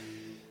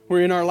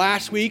We're in our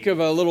last week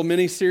of a little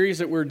mini-series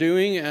that we're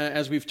doing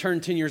as we've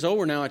turned 10 years old.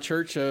 We're now a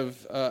church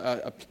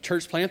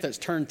plant that's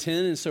turned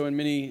 10, and so in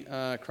many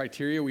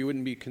criteria, we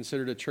wouldn't be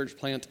considered a church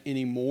plant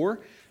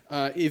anymore.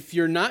 If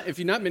you've not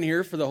been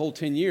here for the whole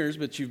 10 years,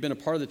 but you've been a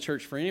part of the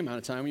church for any amount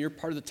of time, you're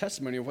part of the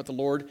testimony of what the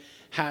Lord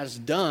has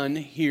done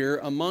here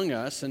among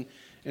us,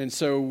 and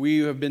so we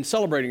have been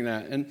celebrating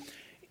that. And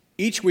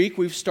each week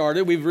we've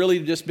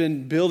really just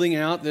been building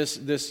out this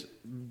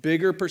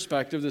bigger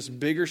perspective, this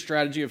bigger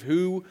strategy of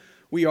who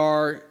we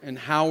are and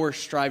how we're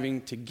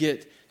striving to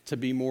get to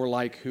be more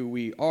like who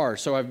we are.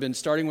 So I've been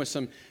starting with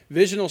some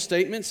visional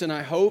statements, and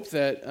I hope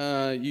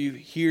that you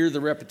hear the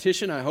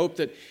repetition. I hope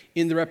that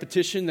in the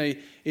repetition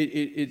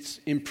it's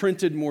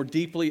imprinted more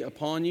deeply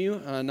upon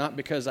you, not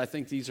because I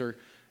think these are,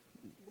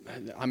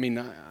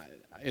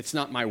 it's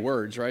not my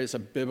words, right? It's a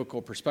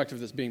biblical perspective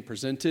that's being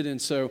presented, and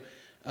so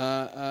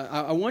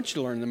I want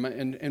you to learn them.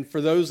 And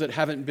for those that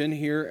haven't been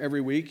here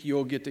every week,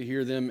 you'll get to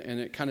hear them, and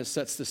it kind of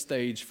sets the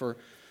stage for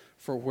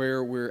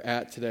where we're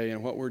at today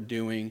and what we're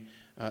doing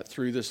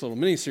through this little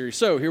mini-series.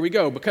 So here we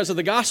go. Because of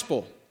the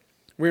gospel,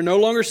 we are no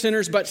longer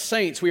sinners but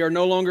saints. We are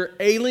no longer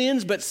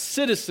aliens but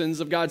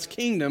citizens of God's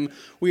kingdom.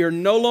 We are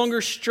no longer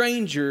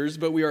strangers,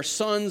 but we are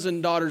sons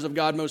and daughters of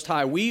God Most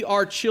High. We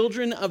are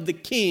children of the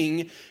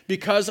King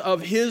because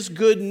of His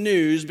good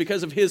news,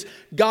 because of His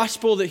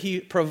gospel that He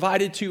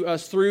provided to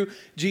us through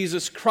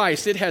Jesus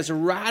Christ. It has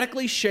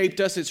radically shaped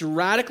us. It's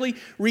radically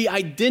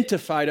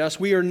re-identified us.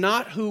 We are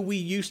not who we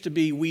used to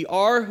be. We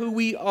are who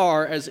we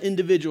are as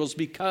individuals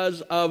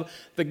because of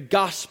the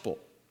gospel.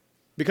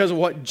 Because of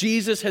what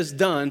Jesus has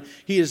done,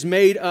 He has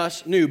made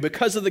us new.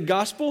 Because of the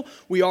gospel,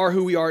 we are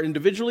who we are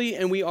individually,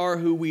 and we are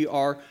who we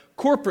are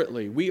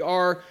corporately. We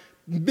are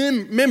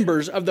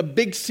members of the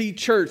Big C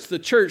Church, the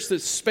church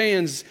that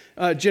spans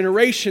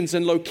generations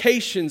and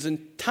locations, and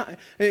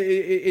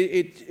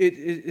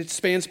it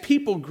spans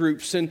people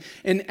groups and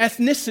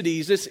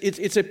ethnicities.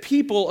 It's a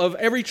people of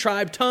every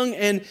tribe, tongue,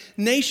 and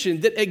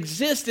nation that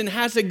exist and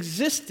has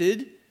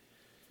existed,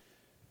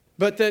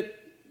 but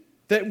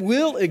that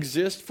will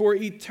exist for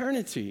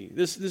eternity.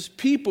 This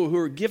people who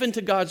are given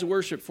to God's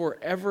worship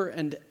forever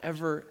and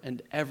ever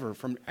and ever,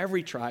 from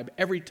every tribe,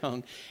 every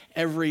tongue,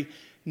 every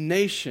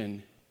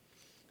nation.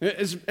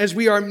 As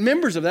we are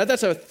members of that,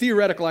 that's a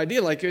theoretical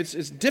idea. Like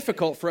it's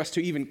difficult for us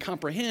to even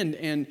comprehend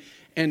and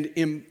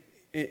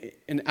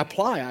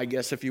apply, I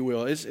guess, if you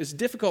will. It's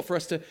difficult for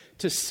us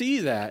to see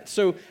that.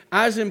 So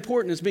as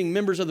important as being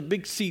members of the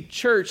Big C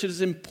Church, it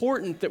is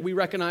important that we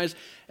recognize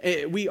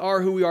we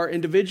are who we are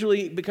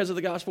individually because of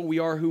the gospel. We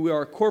are who we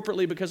are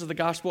corporately because of the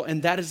gospel,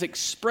 and that is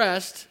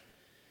expressed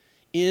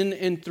in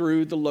and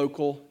through the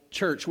local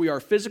church. We are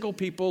physical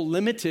people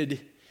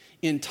limited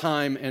in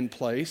time and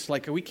place.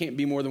 Like we can't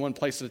be more than one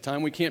place at a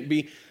time. We can't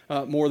be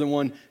more than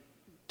one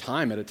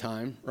time at a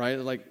time, right?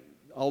 Like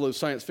all those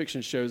science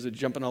fiction shows that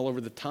jumping all over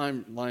the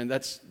timeline,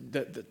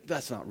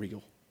 that's not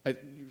real.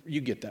 You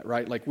get that,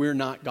 right? Like we're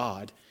not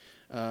God.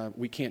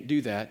 We can't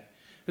do that.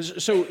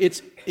 So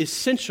it's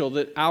essential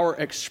that our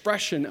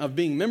expression of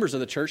being members of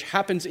the church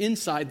happens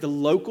inside the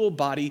local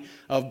body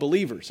of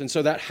believers. And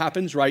so that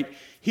happens right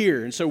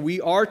here. And so we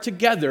are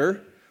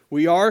together.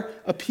 We are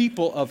a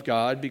people of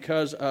God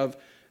because of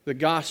the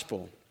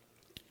gospel.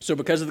 So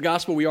because of the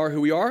gospel, we are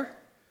who we are.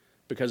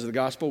 Because of the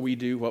gospel, we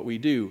do what we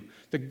do.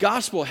 The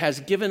gospel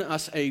has given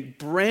us a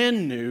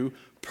brand new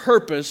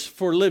purpose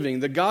for living.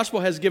 The gospel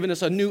has given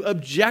us a new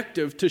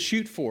objective to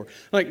shoot for.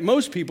 Like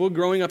most people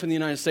growing up in the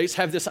United States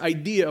have this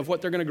idea of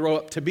what they're going to grow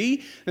up to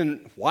be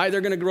and why they're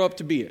going to grow up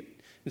to be it.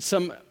 In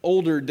some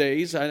older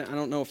days, I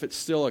don't know if it's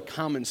still a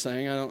common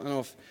saying. I don't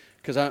know if,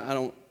 because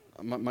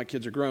my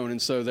kids are grown,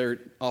 and so they're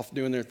off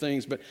doing their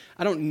things, but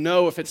I don't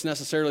know if it's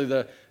necessarily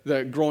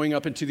the growing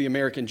up into the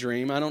American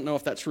dream. I don't know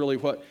if that's really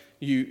what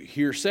you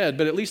hear said,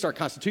 but at least our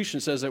Constitution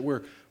says that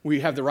we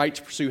have the right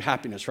to pursue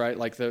happiness, right?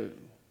 Like the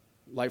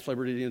life,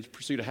 liberty, and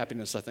pursuit of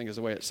happiness, I think is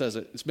the way it says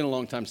it. It's been a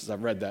long time since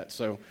I've read that,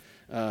 so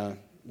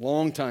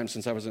long time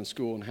since I was in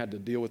school and had to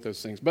deal with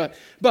those things. But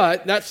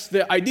that's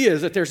the idea,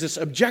 is that there's this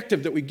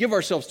objective that we give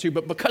ourselves to,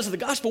 but because of the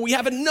gospel, we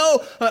have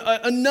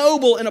a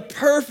noble and a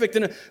perfect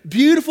and a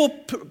beautiful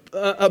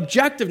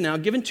objective now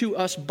given to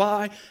us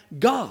by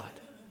God.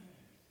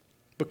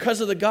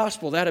 Because of the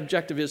gospel, that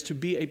objective is to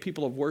be a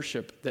people of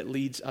worship that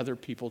leads other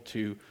people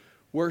to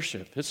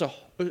worship. It's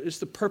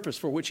the purpose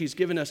for which He's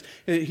given us.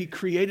 He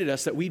created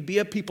us that we'd be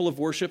a people of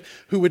worship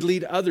who would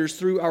lead others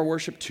through our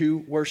worship to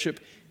worship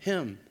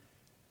Him.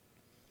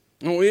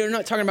 And we're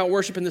not talking about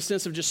worship in the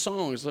sense of just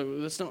songs.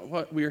 That's not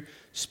what we're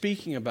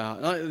speaking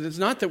about. It's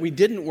not that we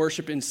didn't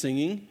worship in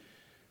singing,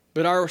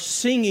 but our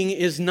singing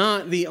is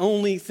not the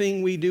only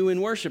thing we do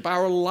in worship.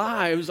 Our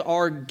lives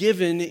are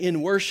given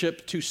in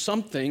worship to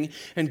something,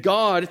 and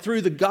God,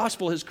 through the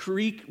gospel, has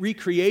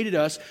recreated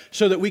us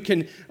so that we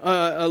can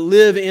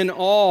live in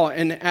awe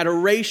and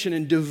adoration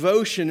and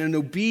devotion and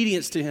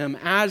obedience to Him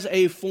as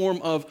a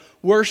form of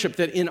worship,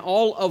 that in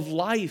all of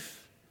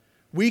life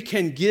We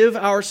can give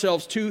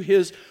ourselves to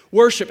his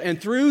worship.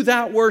 And through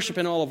that worship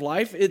in all of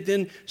life, it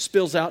then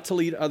spills out to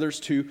lead others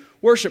to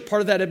worship.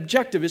 Part of that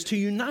objective is to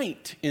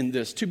unite in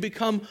this, to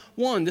become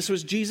one. This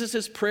was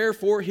Jesus' prayer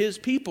for his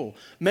people.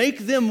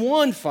 Make them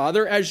one,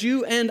 Father, as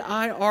you and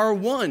I are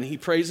one, he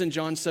prays in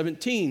John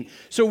 17.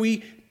 So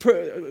we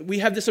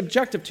have this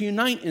objective to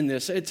unite in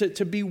this,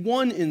 to be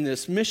one in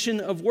this mission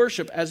of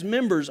worship as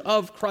members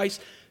of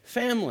Christ's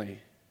family.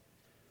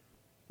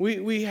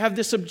 We have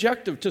this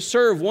objective to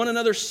serve one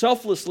another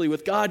selflessly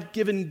with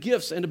God-given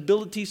gifts and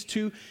abilities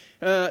to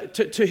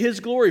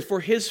his glory, for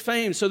his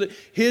fame, so that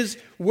his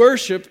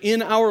worship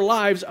in our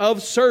lives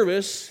of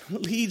service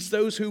leads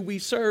those who we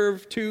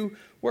serve to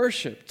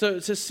worship,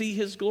 to see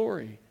his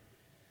glory.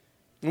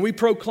 And we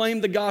proclaim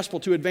the gospel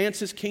to advance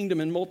his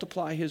kingdom and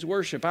multiply his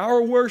worship.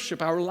 Our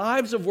worship, our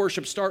lives of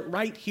worship start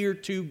right here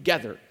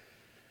together.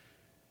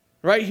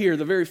 Right here,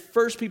 the very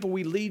first people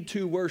we lead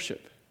to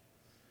worship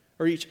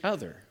are each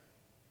other.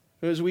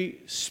 As we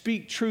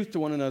speak truth to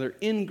one another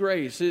in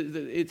grace,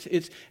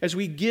 it's as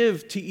we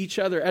give to each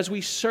other, as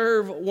we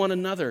serve one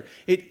another,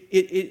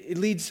 it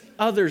leads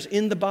others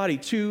in the body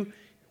to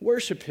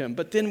worship him.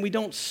 But then we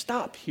don't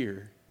stop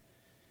here.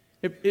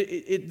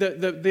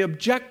 The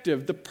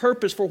objective, the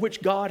purpose for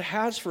which God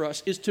has for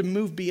us is to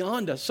move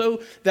beyond us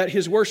so that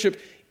his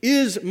worship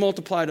is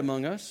multiplied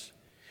among us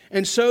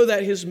and so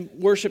that his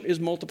worship is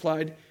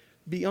multiplied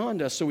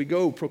beyond us. So we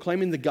go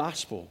proclaiming the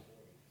gospel,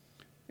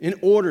 in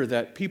order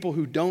that people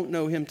who don't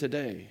know him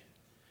today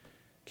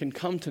can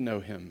come to know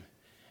him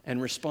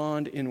and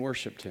respond in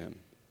worship to him.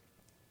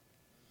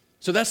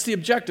 So that's the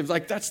objective.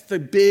 That's the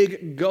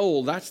big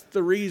goal. That's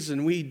the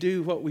reason we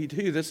do what we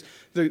do. That's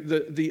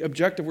the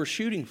objective we're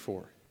shooting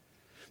for.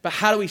 But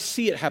how do we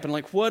see it happen?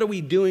 What are we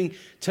doing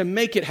to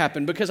make it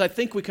happen? Because I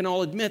think we can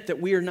all admit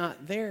that we are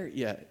not there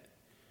yet.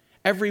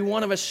 Every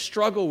one of us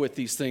struggle with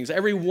these things.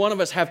 Every one of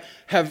us have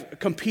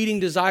competing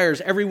desires.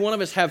 Every one of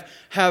us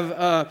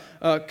have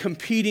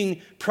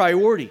competing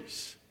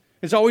priorities.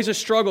 It's always a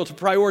struggle to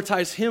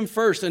prioritize him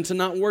first and to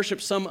not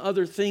worship some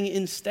other thing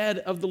instead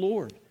of the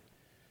Lord.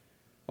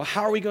 Well,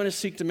 how are we going to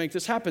seek to make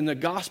this happen? The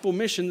gospel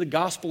mission, the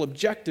gospel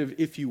objective,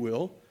 if you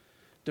will,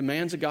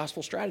 demands a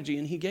gospel strategy,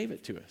 and he gave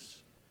it to us.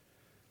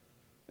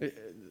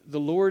 The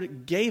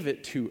Lord gave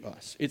it to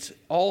us. It's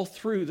all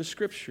through the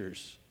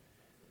scriptures.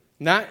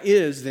 And that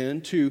is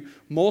then to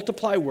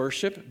multiply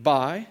worship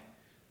by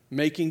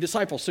making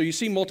disciples. So you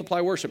see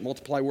multiply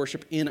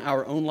worship in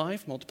our own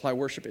life, multiply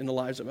worship in the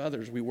lives of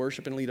others. We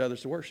worship and lead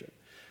others to worship.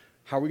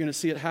 How are we going to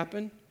see it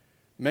happen?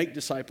 Make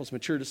disciples,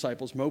 mature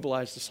disciples,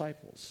 mobilize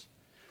disciples.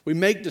 We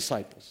make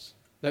disciples.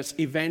 That's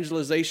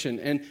evangelization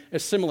and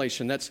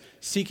assimilation. That's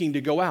seeking to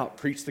go out,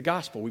 preach the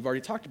gospel. We've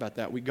already talked about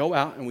that. We go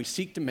out and we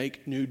seek to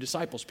make new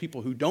disciples,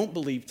 people who don't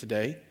believe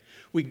today.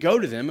 We go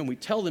to them and we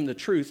tell them the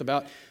truth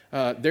about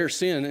their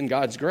sin and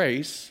God's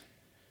grace,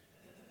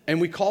 and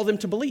we call them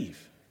to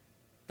believe.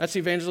 That's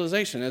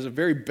evangelization as a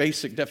very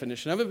basic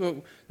definition of it,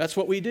 but that's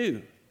what we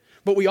do.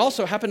 But we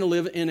also happen to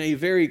live in a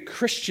very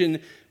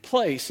Christian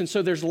place, and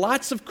so there's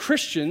lots of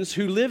Christians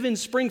who live in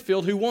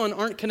Springfield who, one,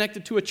 aren't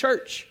connected to a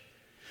church,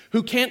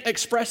 who can't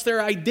express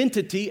their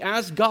identity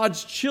as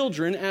God's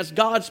children, as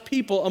God's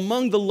people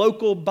among the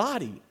local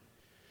body.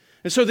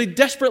 And so they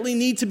desperately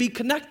need to be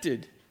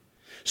connected.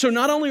 So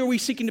not only are we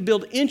seeking to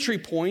build entry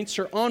points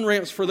or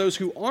on-ramps for those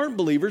who aren't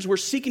believers, we're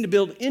seeking to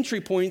build entry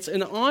points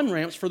and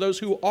on-ramps for those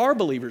who are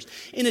believers.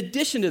 In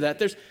addition to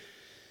that,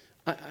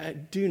 I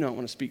do not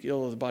want to speak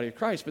ill of the body of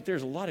Christ, but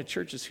there's a lot of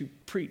churches who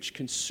preach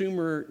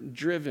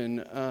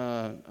consumer-driven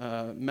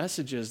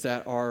messages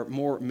that are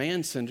more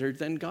man-centered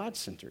than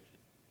God-centered.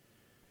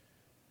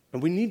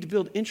 And we need to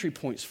build entry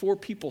points for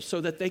people so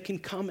that they can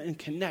come and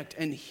connect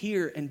and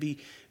hear and be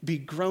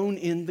grown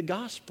in the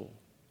gospel.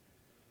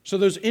 So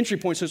those entry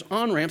points, those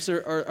on-ramps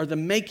are the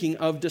making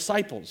of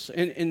disciples.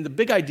 And the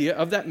big idea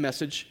of that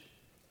message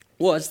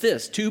was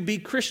this: to be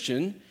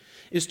Christian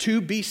is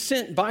to be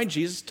sent by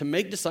Jesus to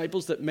make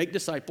disciples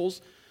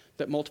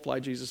that multiply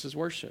Jesus'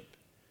 worship.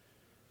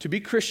 To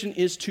be Christian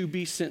is to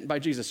be sent by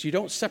Jesus. You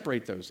don't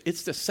separate those.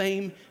 It's the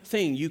same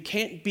thing. You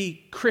can't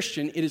be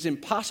Christian. It is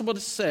impossible to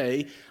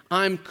say,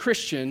 I'm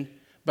Christian,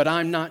 but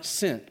I'm not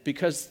sent,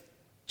 because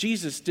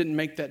Jesus didn't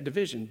make that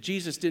division.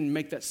 Jesus didn't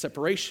make that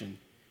separation.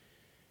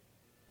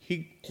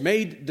 He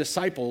made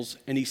disciples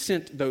and he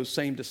sent those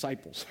same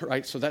disciples,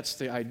 right? So that's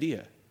the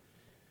idea.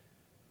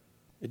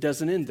 It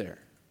doesn't end there.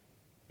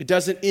 It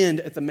doesn't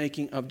end at the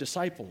making of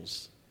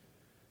disciples,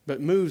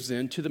 but moves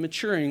then to the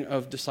maturing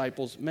of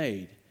disciples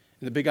made.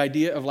 And the big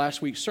idea of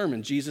last week's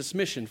sermon, Jesus'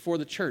 mission for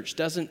the church,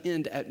 doesn't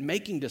end at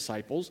making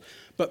disciples,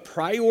 but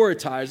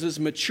prioritizes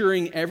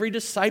maturing every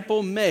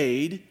disciple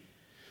made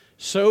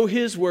so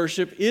his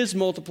worship is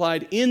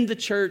multiplied in the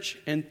church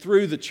and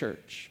through the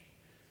church.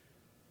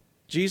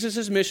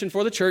 Jesus' mission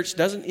for the church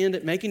doesn't end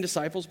at making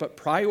disciples, but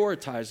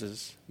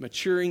prioritizes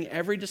maturing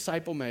every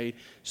disciple made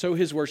so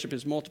his worship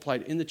is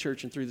multiplied in the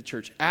church and through the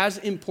church. As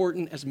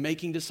important as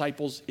making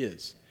disciples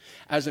is,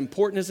 as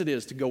important as it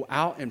is to go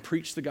out and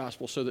preach the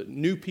gospel so that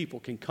new people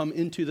can come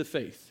into the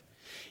faith,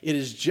 It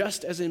is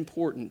just as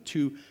important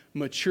to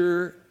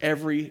mature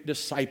every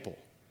disciple.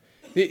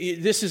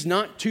 This is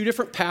not two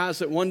different paths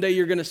that one day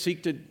you're going to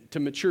seek to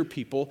mature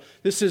people.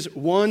 This is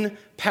one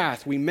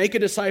path. We make a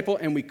disciple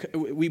and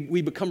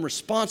we become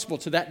responsible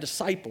to that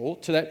disciple,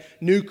 to that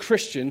new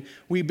Christian.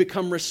 We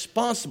become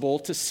responsible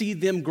to see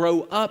them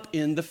grow up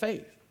in the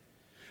faith.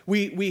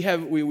 We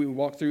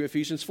walk through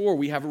Ephesians 4.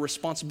 We have a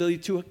responsibility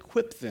to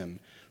equip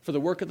them for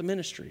the work of the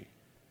ministry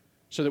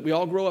so that we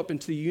all grow up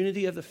into the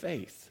unity of the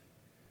faith.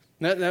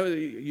 Now,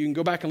 you can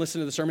go back and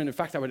listen to the sermon. In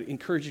fact, I would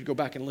encourage you to go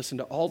back and listen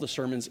to all the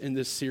sermons in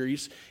this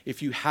series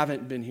if you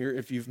haven't been here,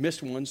 if you've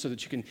missed one, so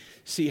that you can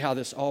see how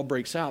this all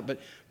breaks out. But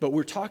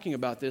we're talking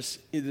about this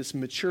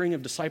maturing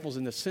of disciples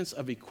in the sense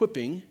of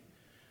equipping,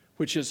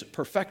 which is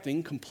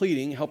perfecting,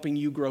 completing, helping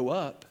you grow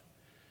up.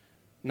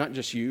 Not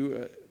just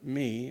you,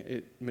 me.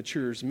 It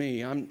matures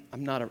me.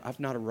 I've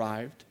not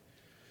arrived.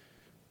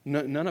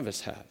 None of us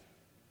have.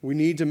 We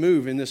need to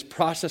move in this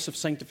process of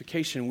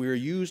sanctification. We are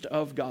used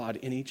of God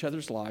in each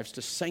other's lives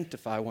to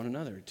sanctify one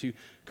another, to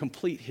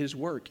complete His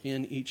work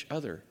in each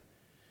other.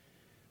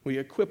 We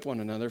equip one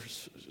another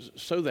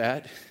so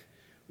that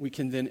we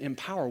can then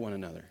empower one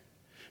another.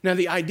 Now,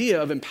 the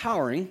idea of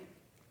empowering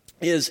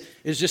is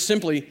just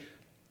simply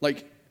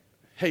like,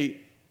 hey,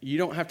 you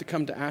don't have to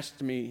come to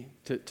ask me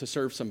to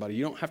serve somebody.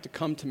 You don't have to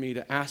come to me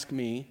to ask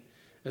me,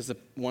 as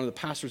one of the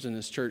pastors in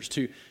this church,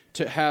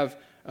 to have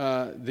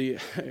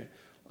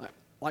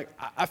Like,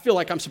 I feel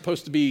like I'm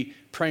supposed to be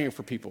praying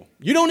for people.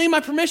 You don't need my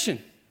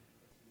permission.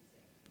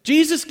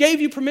 Jesus gave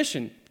you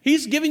permission.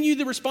 He's given you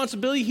the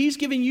responsibility. He's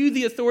given you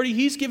the authority.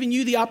 He's given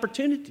you the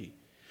opportunity.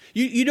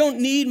 You don't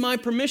need my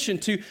permission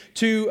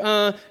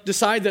to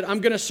decide that I'm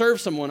going to serve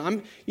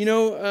someone.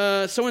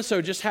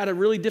 So-and-so just had a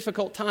really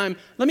difficult time.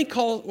 Let me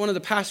call one of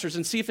the pastors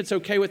and see if it's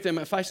okay with them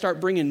if I start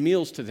bringing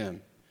meals to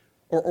them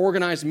or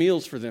organize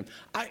meals for them.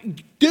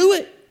 Do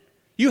it.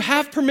 You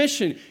have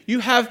permission. You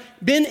have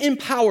been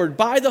empowered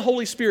by the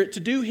Holy Spirit to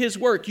do His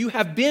work. You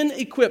have been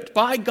equipped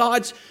by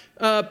God's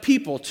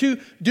people to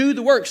do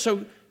the work.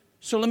 So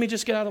let me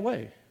just get out of the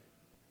way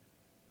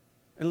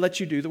and let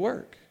you do the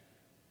work.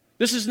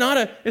 This is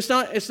not it's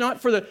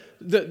not for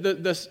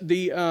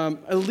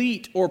the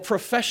elite or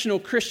professional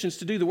Christians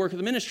to do the work of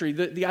the ministry.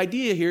 The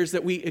idea here is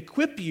that we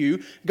equip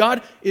you.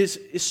 God is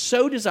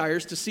so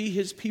desirous to see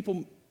His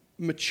people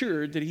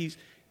matured that He's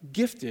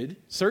gifted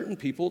certain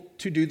people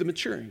to do the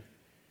maturing.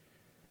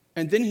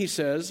 And then He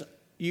says,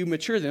 you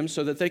mature them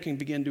so that they can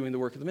begin doing the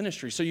work of the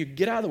ministry. So you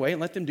get out of the way and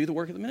let them do the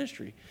work of the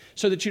ministry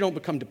so that you don't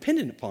become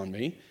dependent upon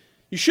me.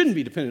 You shouldn't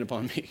be dependent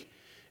upon me.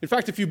 In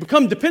fact, if you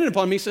become dependent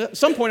upon me, at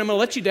some point I'm going to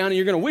let you down and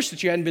you're going to wish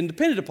that you hadn't been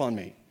dependent upon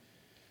me.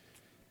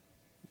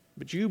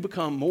 But you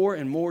become more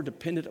and more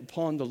dependent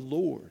upon the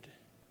Lord.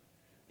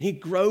 He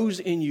grows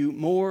in you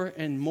more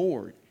and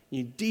more.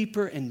 You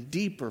deeper and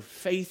deeper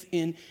faith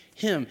in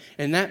Him.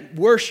 And that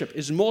worship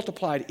is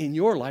multiplied in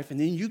your life, and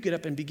then you get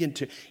up and begin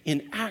to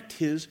enact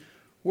His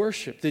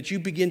worship, that you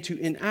begin to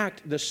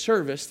enact the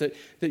service that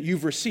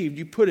you've received.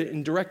 You put it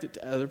and direct it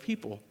to other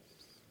people.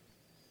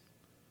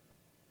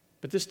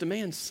 But this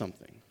demands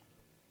something.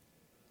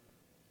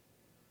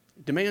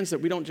 It demands that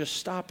we don't just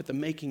stop at the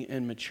making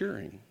and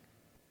maturing.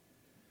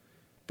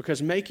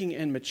 Because making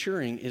and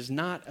maturing is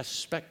not a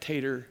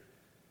spectator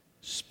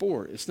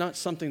sport. It's not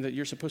something that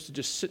you're supposed to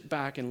just sit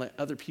back and let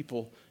other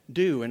people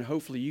do, and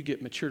hopefully you get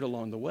matured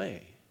along the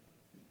way.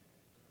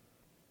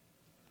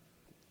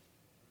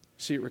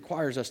 See, it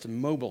requires us to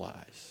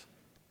mobilize.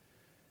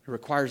 It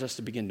requires us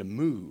to begin to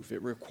move.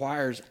 It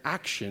requires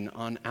action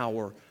on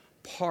our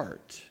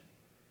part.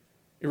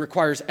 It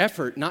requires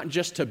effort, not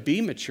just to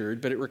be matured,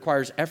 but it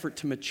requires effort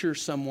to mature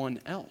someone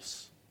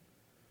else.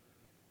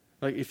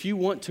 Like, if you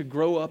want to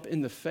grow up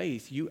in the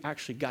faith, you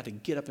actually got to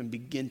get up and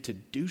begin to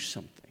do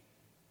something.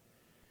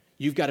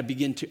 You've got to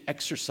begin to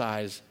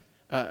exercise,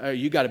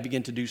 you've got to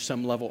begin to do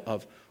some level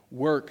of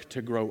work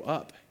to grow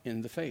up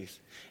in the faith.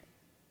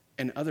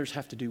 And others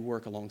have to do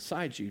work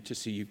alongside you to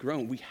see you grow.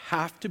 We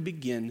have to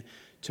begin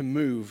to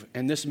move.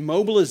 And this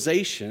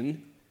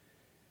mobilization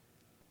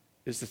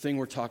is the thing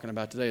we're talking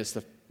about today. It's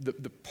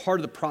the part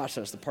of the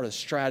process, the part of the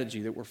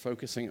strategy that we're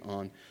focusing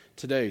on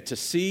today. To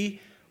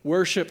see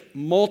worship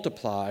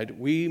multiplied,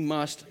 we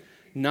must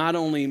not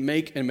only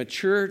make and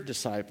mature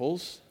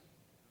disciples,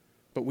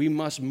 but we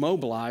must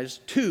mobilize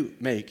to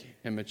make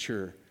and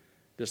mature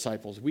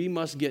disciples. We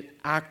must get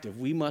active.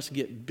 We must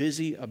get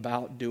busy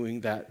about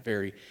doing that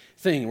very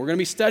thing. We're going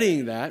to be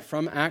studying that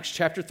from Acts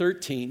chapter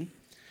 13.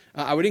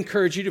 I would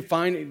encourage you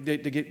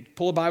to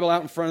pull a Bible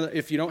out in front of,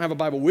 if you don't have a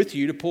Bible with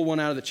you, to pull one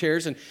out of the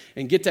chairs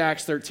and get to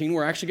Acts 13.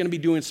 We're actually going to be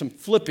doing some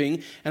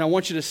flipping, and I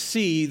want you to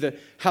see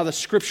how the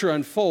Scripture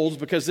unfolds,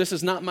 because this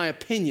is not my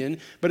opinion,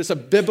 but it's a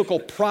biblical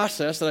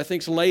process that I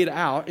think is laid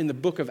out in the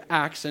book of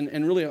Acts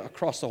and really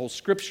across the whole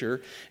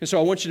Scripture. And so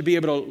I want you to be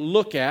able to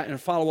look at and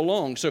follow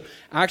along. So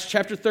Acts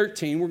chapter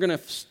 13, we're going to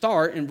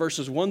start in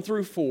verses 1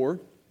 through 4.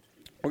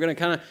 We're going to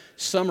kind of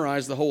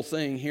summarize the whole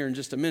thing here in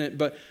just a minute,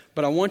 but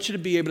I want you to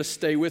be able to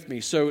stay with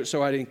me. So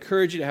I'd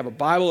encourage you to have a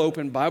Bible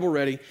open, Bible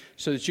ready,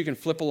 so that you can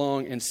flip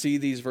along and see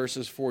these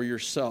verses for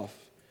yourself.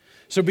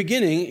 So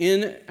beginning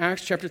in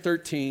Acts chapter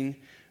 13,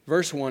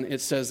 verse 1, it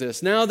says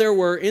this: Now there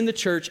were in the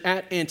church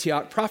at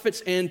Antioch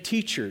prophets and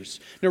teachers.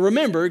 Now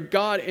remember,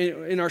 God,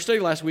 in our study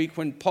last week,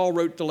 when Paul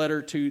wrote the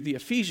letter to the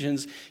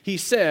Ephesians, he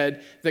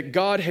said that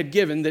God had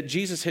given, that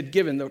Jesus had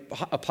given the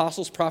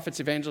apostles, prophets,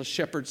 evangelists,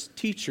 shepherds,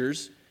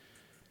 teachers,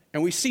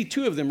 and we see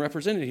two of them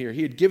represented here.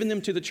 He had given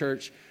them to the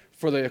church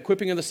for the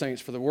equipping of the saints,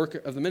 for the work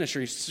of the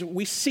ministry. So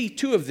we see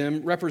two of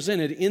them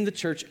represented in the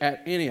church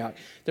at Antioch.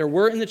 There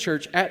were in the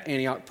church at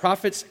Antioch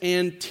prophets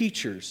and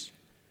teachers.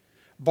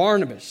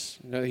 Barnabas,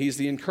 he's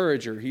the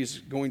encourager. He's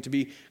going to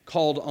be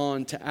called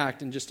on to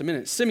act in just a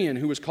minute. Simeon,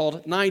 who was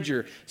called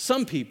Niger.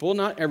 Some people,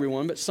 not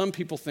everyone, but some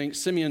people think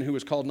Simeon, who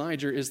was called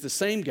Niger, is the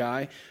same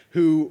guy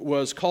who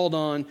was called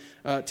on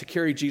to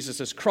carry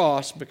Jesus'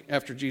 cross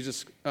after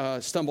Jesus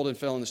stumbled and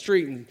fell in the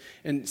street.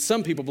 And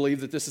some people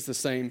believe that this is the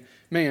same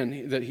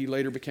man, that he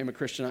later became a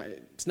Christian.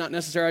 It's not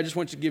necessary. I just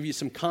want to give you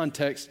some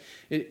context.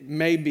 It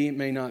may be, it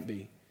may not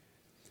be.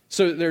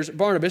 So there's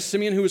Barnabas,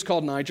 Simeon, who was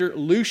called Niger,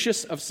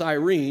 Lucius of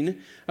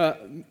Cyrene,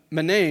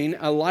 Manaen,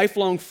 a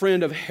lifelong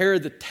friend of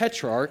Herod the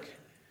Tetrarch,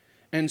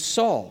 and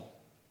Saul.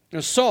 Now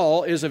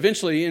Saul is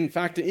eventually, in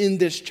fact, in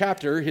this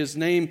chapter, his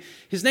name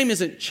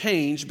isn't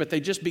changed, but they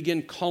just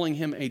begin calling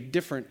him a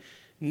different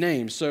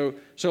name. So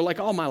like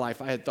all my life,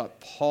 I had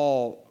thought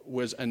Paul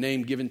was a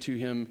name given to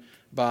him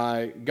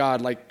by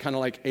God, kind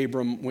of like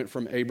Abram went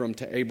from Abram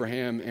to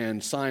Abraham,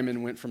 and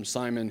Simon went from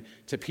Simon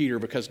to Peter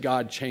because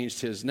God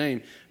changed his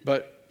name.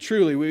 But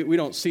truly, we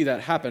don't see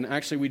that happen.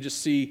 Actually, we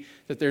just see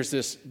that there's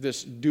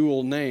this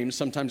dual name.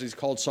 Sometimes he's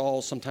called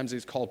Saul, sometimes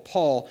he's called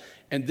Paul,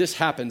 and this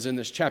happens in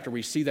this chapter.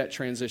 We see that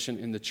transition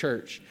in the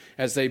church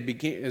as they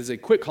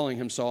quit calling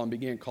him Saul and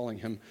began calling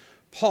him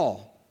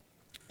Paul.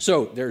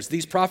 So there's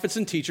these prophets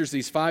and teachers.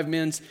 These five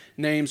men's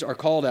names are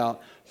called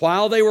out.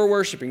 While they were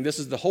worshiping, this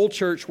is the whole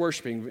church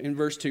worshiping in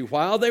verse 2.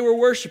 While they were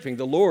worshiping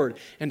the Lord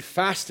and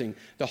fasting,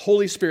 the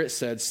Holy Spirit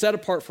said, Set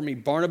apart for me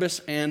Barnabas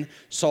and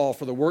Saul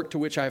for the work to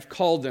which I have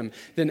called them.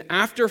 Then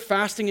after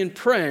fasting and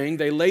praying,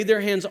 they laid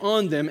their hands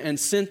on them and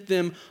sent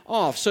them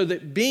off. So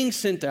that being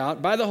sent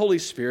out by the Holy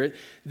Spirit,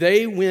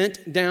 they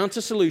went down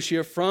to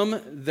Seleucia. From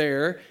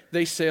there,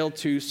 they sailed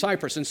to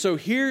Cyprus. And so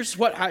here's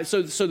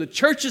so the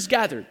church is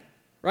gathered.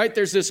 Right?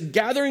 There's this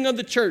gathering of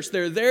the church.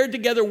 They're there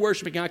together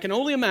worshiping. I can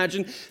only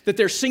imagine that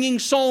they're singing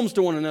psalms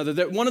to one another,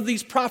 that one of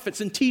these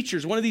prophets and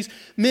teachers, one of these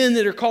men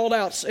that are called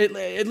out,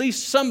 at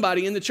least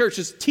somebody in the church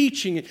is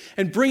teaching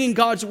and bringing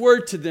God's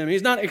word to them.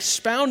 He's not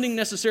expounding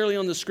necessarily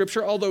on the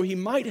scripture, although he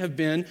might have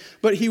been,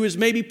 but he was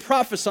maybe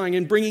prophesying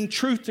and bringing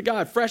truth to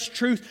God, fresh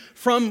truth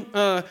from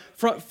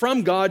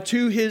God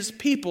to his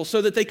people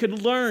so that they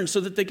could learn,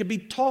 so that they could be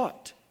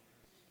taught.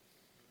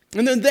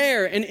 And then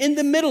there, and in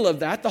the middle of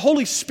that, the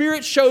Holy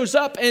Spirit shows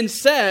up and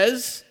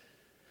says,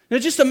 now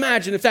just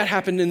imagine if that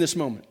happened in this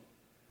moment.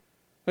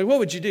 Like, what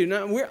would you do?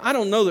 Now, I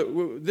don't know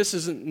that this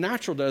isn't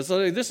natural to us.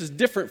 This is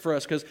different for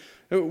us because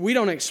we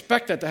don't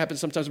expect that to happen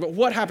sometimes. But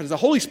what happens? The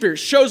Holy Spirit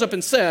shows up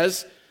and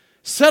says,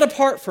 Set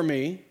apart for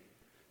me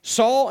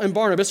Saul and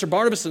Barnabas, or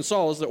Barnabas and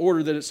Saul is the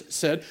order that it's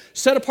said.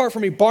 Set apart for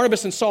me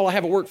Barnabas and Saul, I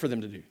have a work for them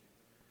to do.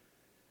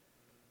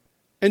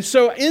 And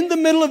so in the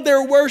middle of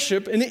their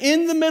worship, and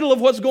in the middle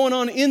of what's going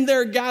on in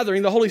their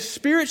gathering, the Holy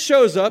Spirit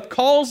shows up,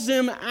 calls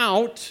them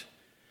out,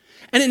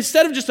 and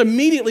instead of just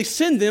immediately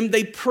send them,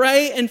 they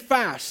pray and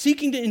fast,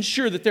 seeking to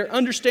ensure that they're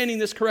understanding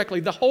this correctly.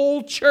 The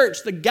whole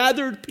church, the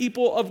gathered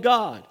people of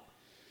God.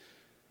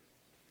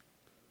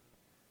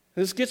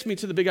 This gets me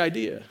to the big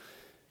idea.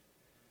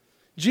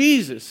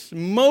 Jesus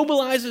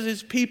mobilizes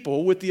his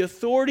people with the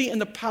authority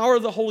and the power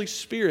of the Holy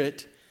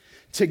Spirit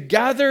to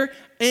gather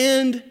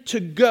and to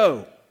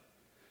go,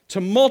 to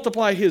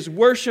multiply his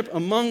worship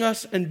among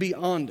us and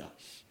beyond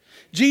us.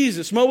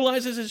 Jesus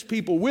mobilizes his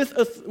people with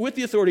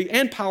the authority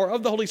and power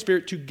of the Holy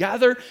Spirit to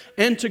gather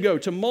and to go,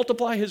 to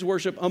multiply his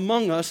worship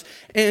among us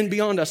and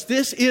beyond us.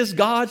 This is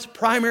God's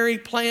primary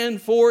plan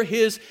for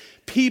his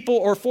people,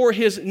 or for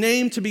his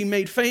name to be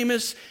made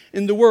famous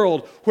in the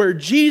world. Where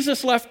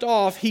Jesus left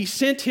off, he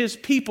sent his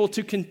people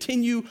to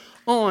continue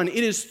on.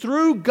 It is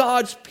through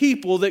God's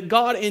people that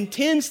God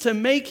intends to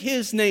make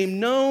his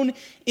name known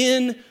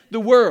in the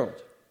world.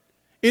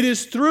 It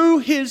is through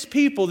his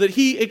people that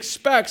he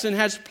expects and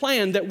has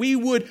planned that we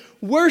would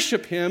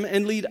worship him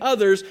and lead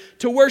others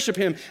to worship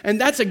him. And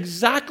that's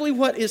exactly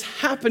what is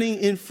happening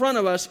in front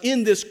of us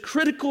in this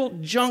critical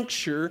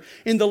juncture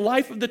in the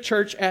life of the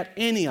church at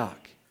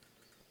Antioch.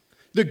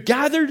 The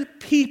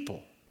gathered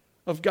people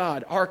of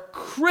God are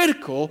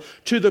critical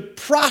to the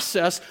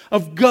process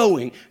of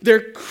going.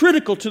 They're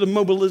critical to the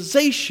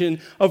mobilization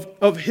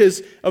of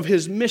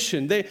his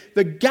mission.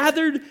 The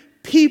gathered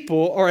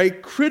people are a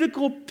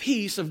critical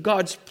piece of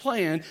God's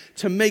plan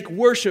to make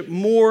worship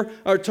more,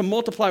 or to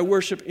multiply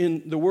worship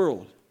in the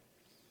world.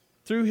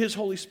 Through his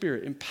Holy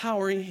Spirit,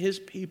 empowering his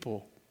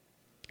people,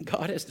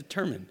 God has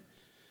determined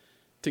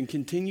to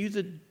continue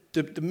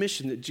the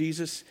mission that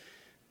Jesus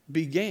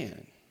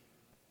began.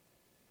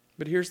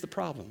 But here's the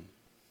problem.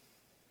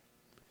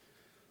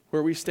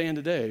 Where we stand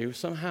today,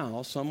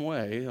 somehow, some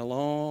way,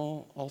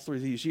 all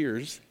through these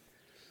years,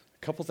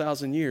 couple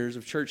thousand years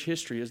of church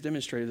history has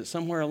demonstrated that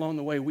somewhere along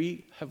the way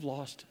we have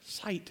lost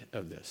sight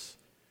of this.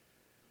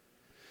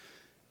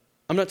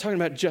 I'm not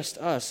talking about just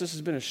us. This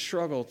has been a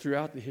struggle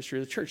throughout the history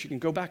of the church. You can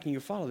go back and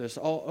you follow this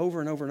all over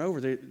and over and over.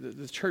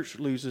 The church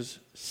loses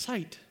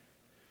sight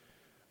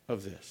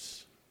of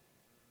this.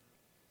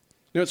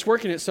 Now, it's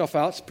working itself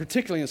out,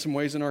 particularly in some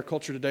ways in our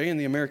culture today in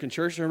the American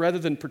church. And rather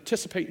than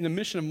participate in the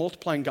mission of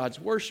multiplying God's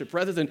worship,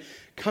 rather than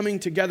coming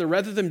together,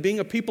 rather than being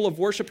a people of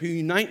worship who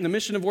unite in the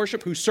mission of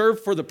worship, who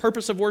serve for the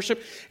purpose of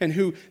worship, and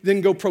who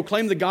then go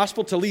proclaim the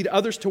gospel to lead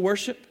others to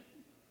worship,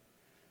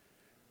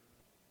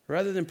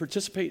 rather than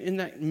participate in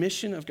that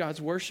mission of God's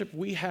worship,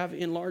 we have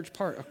in large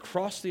part,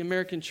 across the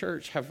American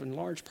church, have in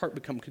large part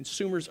become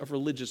consumers of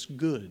religious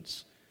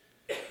goods,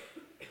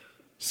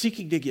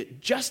 seeking to get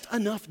just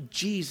enough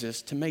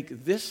Jesus to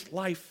make this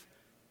life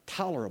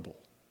tolerable,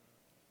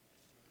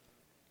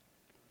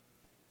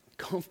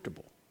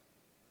 comfortable.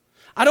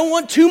 I don't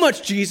want too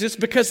much Jesus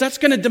because that's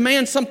going to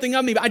demand something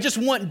of me. But I just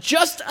want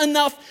just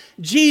enough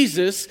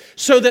Jesus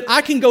so that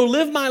I can go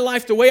live my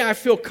life the way I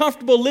feel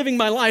comfortable living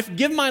my life,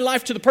 give my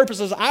life to the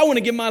purposes I want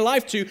to give my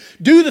life to,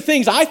 do the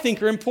things I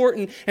think are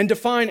important and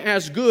define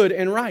as good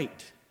and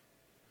right.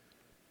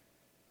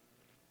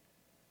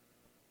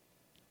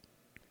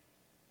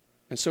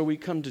 And so we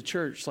come to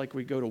church like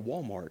we go to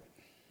Walmart.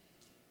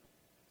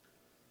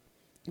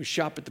 We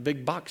shop at the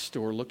big box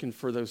store looking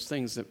for those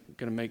things that are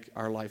going to make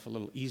our life a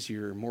little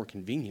easier and more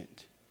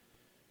convenient.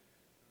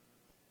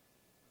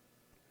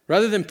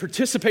 Rather than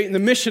participate in the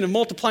mission of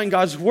multiplying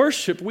God's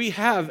worship, we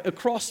have,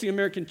 across the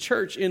American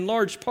church, in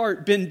large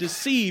part, been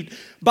deceived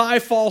by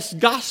false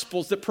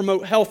gospels that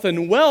promote health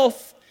and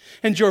wealth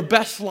and your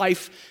best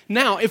life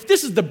now. If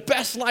this is the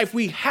best life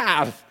we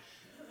have,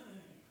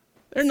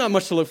 there's not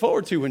much to look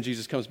forward to when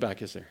Jesus comes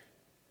back, is there?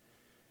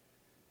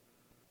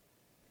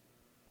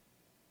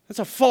 That's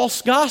a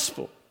false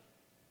gospel.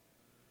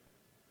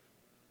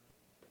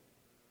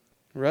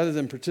 Rather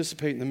than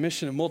participate in the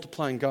mission of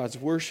multiplying God's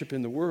worship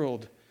in the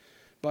world,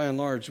 by and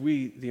large,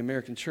 we, the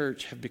American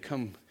church, have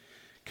become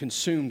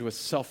consumed with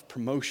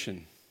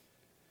self-promotion.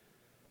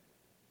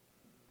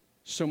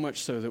 So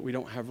much so that we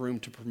don't have room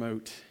to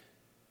promote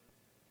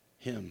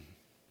Him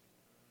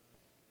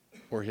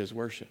or His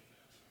worship.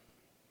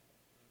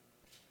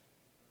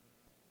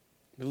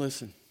 But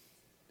listen,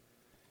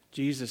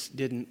 Jesus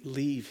didn't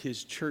leave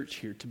His church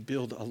here to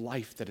build a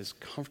life that is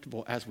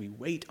comfortable as we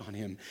wait on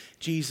Him.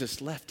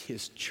 Jesus left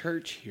His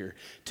church here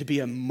to be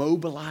a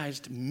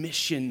mobilized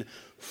mission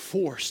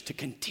force to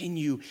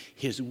continue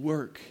His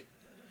work.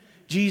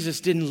 Jesus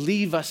didn't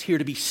leave us here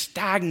to be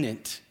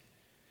stagnant.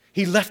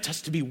 He left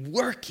us to be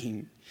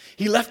working.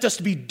 He left us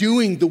to be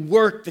doing the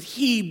work that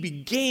He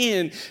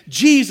began.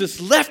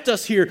 Jesus left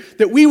us here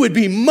that we would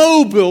be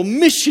mobile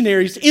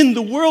missionaries in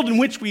the world in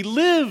which we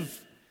live.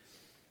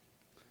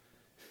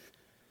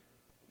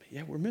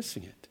 Yeah, we're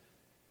missing it.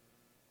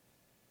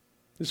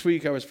 This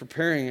week I was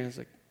preparing,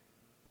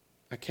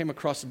 I came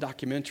across a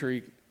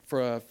documentary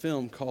for a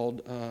film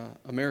called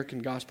American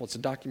Gospel. It's a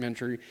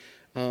documentary,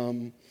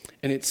 and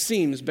it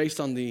seems, based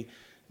on the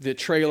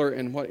trailer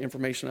and what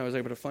information I was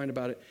able to find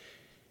about it,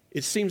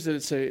 it seems that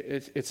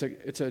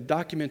it's a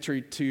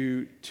documentary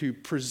to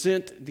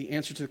present the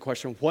answer to the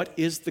question, what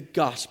is the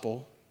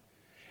gospel?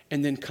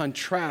 And then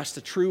contrast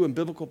the true and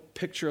biblical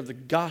picture of the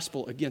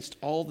gospel against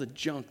all the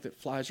junk that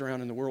flies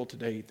around in the world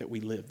today that we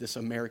live. This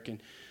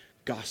American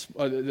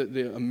gospel,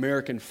 the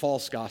American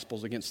false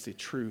gospels against the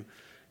true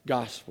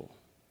gospel.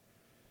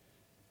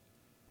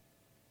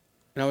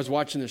 And I was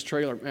watching this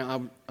trailer.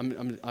 Man,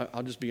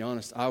 I'll just be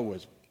honest. I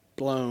was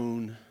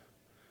blown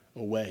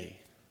away.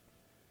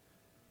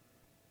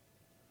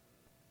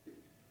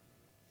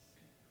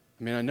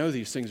 I mean, I know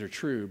these things are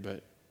true,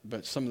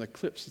 but some of the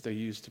clips that they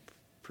use to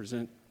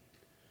present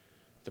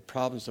the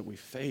problems that we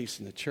face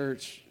in the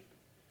church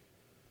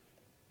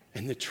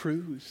and the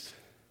truths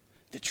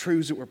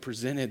that were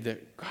presented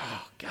that,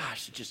 oh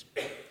gosh, it just,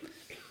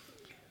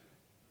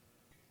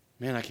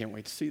 man, I can't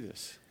wait to see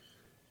this.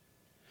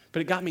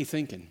 But it got me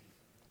thinking,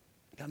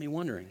 it got me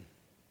wondering.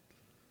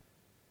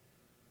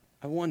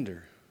 I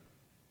wonder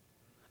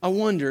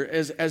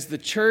as the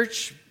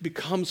church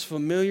becomes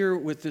familiar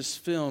with this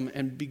film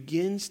and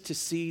begins to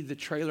see the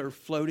trailer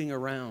floating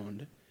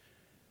around,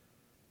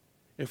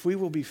 if we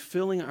will be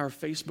filling our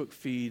Facebook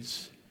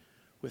feeds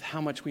with how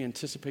much we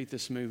anticipate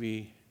this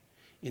movie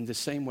in the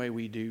same way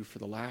we do for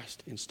the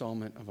last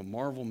installment of a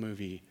Marvel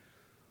movie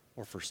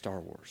or for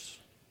Star Wars.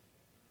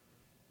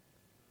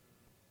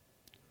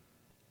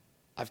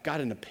 I've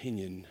got an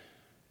opinion,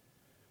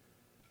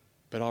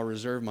 but I'll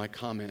reserve my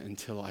comment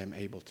until I am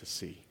able to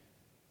see.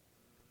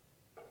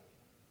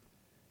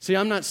 See,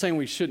 I'm not saying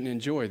we shouldn't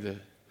enjoy the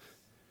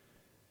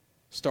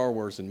Star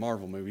Wars and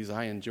Marvel movies.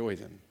 I enjoy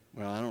them.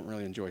 Well, I don't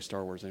really enjoy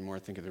Star Wars anymore. I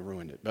think they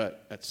ruined it,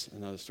 but that's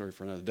another story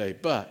for another day.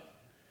 But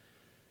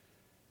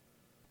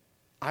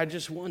I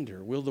just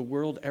wonder, will the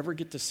world ever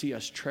get to see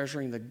us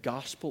treasuring the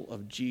gospel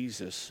of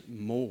Jesus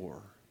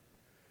more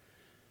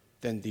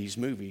than these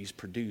movies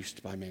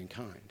produced by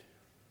mankind?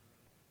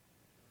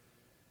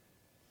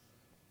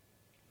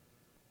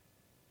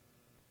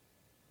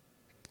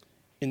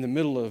 in the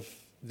middle of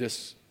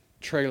this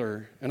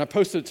trailer, and I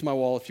posted it to my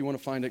wall. If you want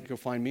to find it, go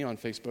find me on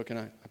Facebook.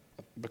 And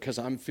because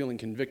I'm feeling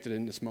convicted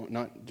in this moment,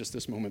 not just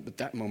this moment, but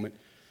that moment.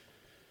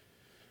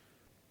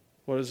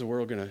 What is the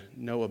world going to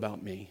know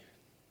about me?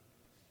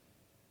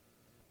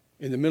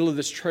 In the middle of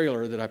this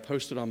trailer that I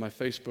posted on my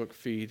Facebook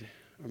feed,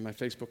 or my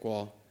Facebook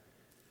wall,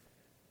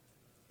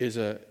 is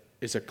a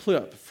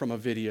clip from a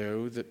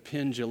video that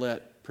Penn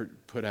Jillette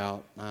put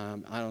out, I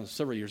don't know,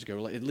 several years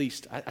ago, at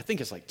least, I think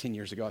it's like 10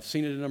 years ago. I've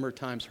seen it a number of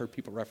times, heard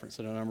people reference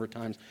it a number of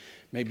times.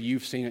 Maybe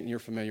you've seen it and you're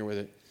familiar with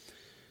it.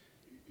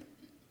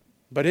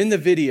 But in the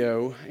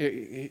video,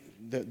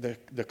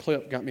 the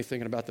clip got me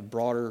thinking about the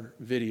broader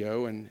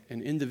video, and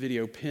in the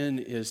video, Penn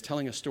is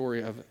telling a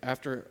story of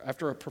after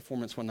a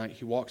performance one night,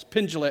 he walks.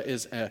 Penn Jillette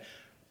is a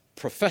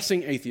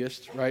professing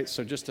atheist, right?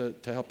 So just to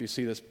help you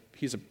see this,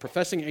 he's a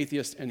professing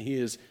atheist, and he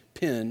is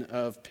Penn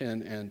of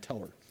Penn and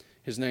Teller.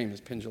 His name is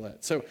Penn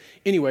Jillette. So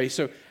anyway,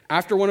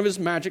 after one of his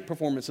magic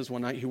performances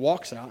one night, he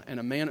walks out, and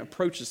a man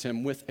approaches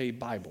him with a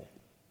Bible,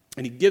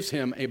 and he gives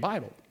him a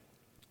Bible.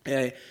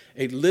 A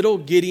little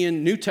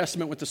Gideon New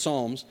Testament with the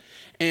Psalms,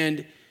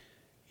 and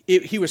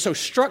he was so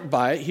struck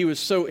by it, he was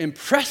so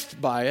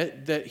impressed by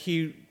it, that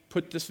he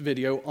put this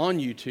video on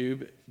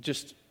YouTube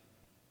just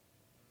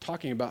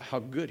talking about how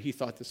good he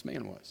thought this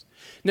man was.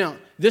 Now,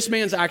 this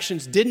man's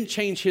actions didn't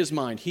change his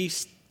mind. He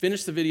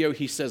finished the video,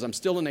 he says, I'm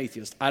still an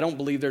atheist. I don't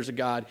believe there's a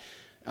God.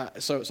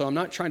 So I'm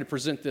not trying to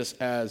present this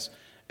as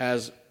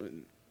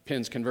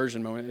Penn's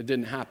conversion moment. It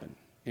didn't happen.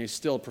 He's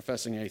still a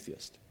professing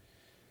atheist.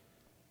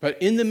 But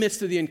in the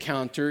midst of the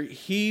encounter,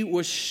 he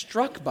was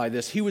struck by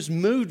this. He was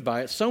moved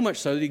by it, so much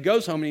so that he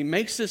goes home and he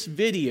makes this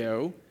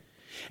video.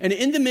 And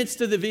in the midst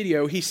of the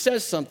video, he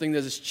says something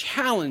that is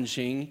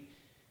challenging,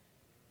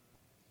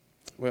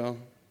 well,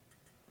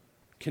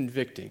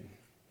 convicting.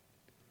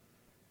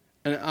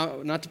 And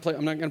I'm not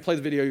going to play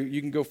the video.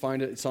 You can go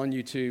find it. It's on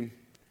YouTube.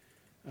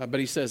 But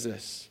he says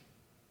this: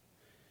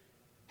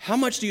 how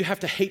much do you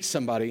have to hate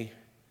somebody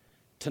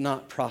to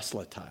not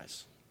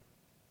proselytize?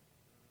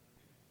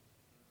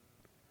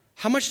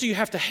 How much do you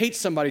have to hate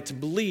somebody to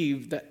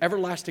believe that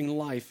everlasting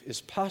life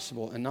is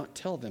possible and not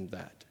tell them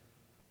that?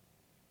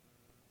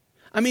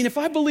 I mean, if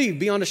I believe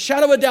beyond a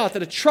shadow of a doubt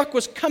that a truck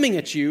was coming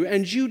at you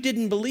and you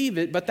didn't believe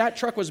it, but that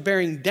truck was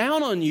bearing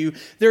down on you,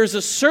 there is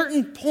a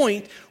certain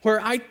point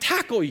where I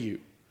tackle you.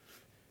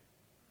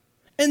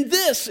 And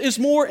this is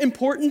more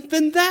important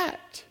than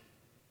that.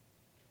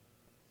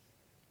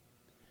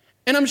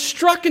 And I'm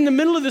struck in the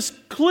middle of this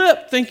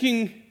clip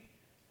thinking,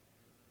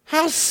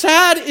 how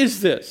sad is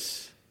this?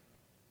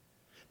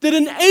 That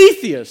an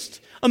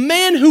atheist, a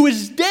man who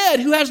is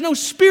dead, who has no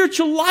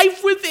spiritual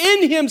life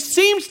within him,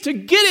 seems to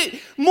get it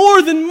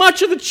more than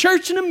much of the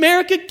church in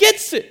America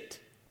gets it.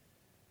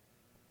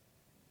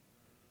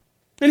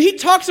 And he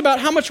talks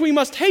about how much we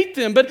must hate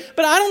them, but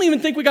I don't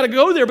even think we got to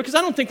go there, because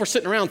I don't think we're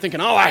sitting around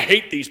thinking, oh, I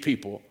hate these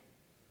people.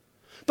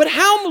 But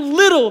how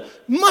little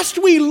must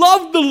we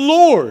love the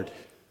Lord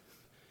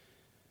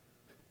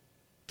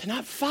to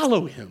not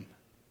follow him?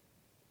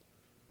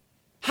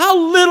 How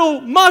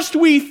little must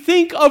we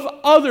think of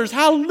others?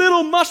 How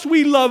little must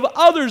we love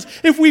others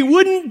if we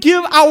wouldn't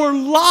give our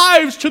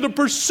lives to the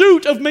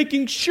pursuit of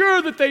making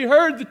sure that they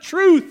heard the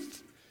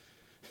truth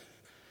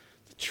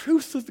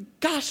of the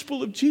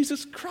gospel of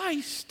Jesus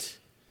Christ?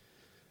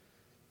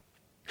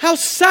 How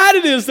sad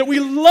it is that we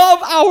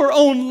love our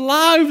own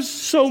lives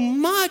so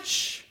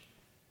much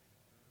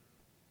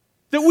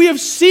that we have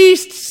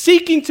ceased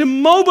seeking to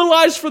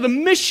mobilize for the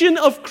mission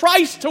of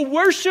Christ to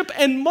worship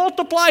and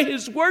multiply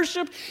his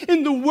worship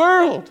in the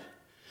world.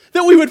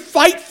 That we would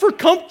fight for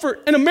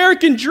comfort and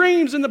American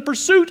dreams and the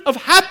pursuit of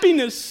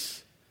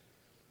happiness.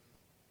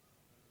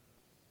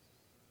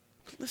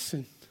 But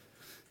listen.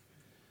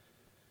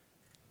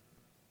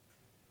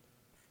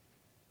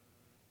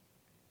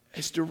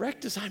 As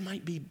direct as I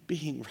might be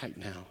being right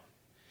now,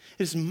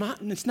 it's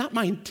not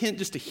my intent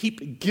just to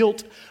heap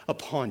guilt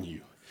upon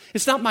you.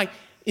 It's not my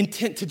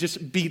intent to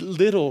just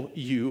belittle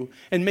you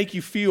and make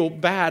you feel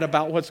bad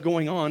about what's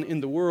going on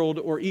in the world,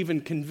 or even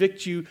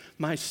convict you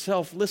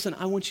myself. Listen,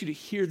 I want you to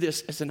hear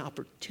this as an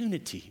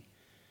opportunity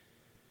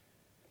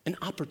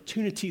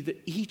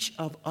that each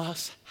of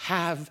us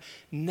have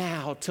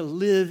now to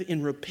live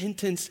in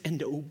repentance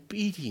and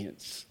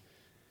obedience.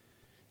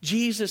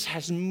 Jesus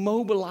has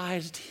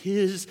mobilized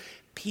his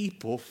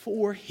people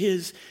for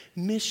his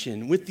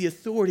mission with the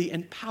authority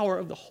and power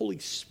of the Holy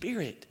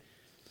Spirit,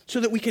 so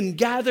that we can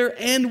gather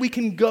and we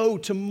can go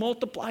to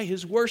multiply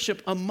his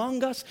worship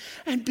among us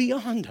and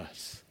beyond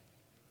us.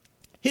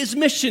 His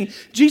mission,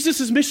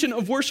 Jesus' mission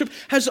of worship,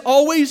 has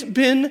always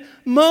been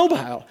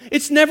mobile.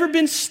 It's never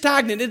been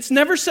stagnant. It's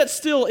never sat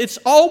still. It's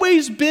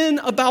always been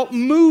about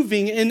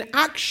moving in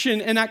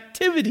action and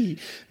activity,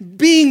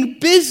 being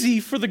busy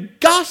for the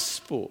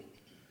gospel.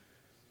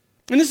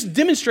 And this is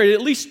demonstrated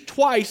at least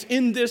twice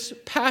in this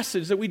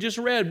passage that we just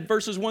read,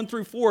 verses 1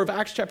 through 4 of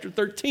Acts chapter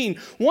 13.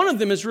 One of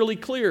them is really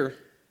clear.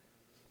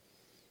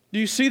 Do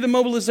you see the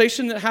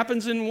mobilization that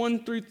happens in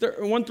 1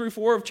 through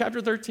 4 of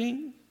chapter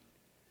 13?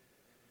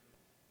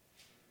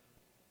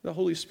 The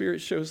Holy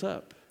Spirit shows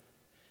up.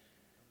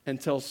 and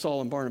tells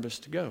Saul and Barnabas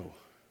to go.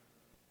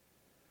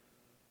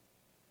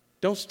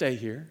 Don't stay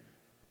here.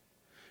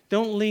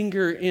 Don't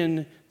linger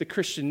in the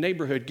Christian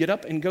neighborhood. Get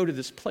up and go to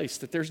this place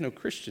that there's no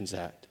Christians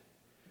at.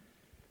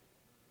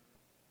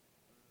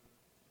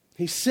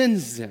 He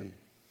sends them.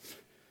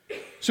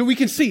 So we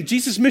can see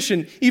Jesus'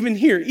 mission, even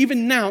here,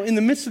 even now, in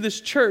the midst of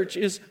this church,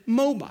 is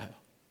mobile.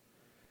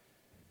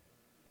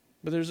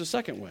 But there's a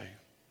second way.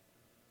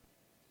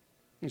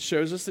 It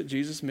shows us that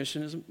Jesus'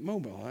 mission is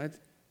mobile.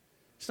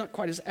 It's not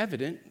quite as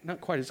evident, not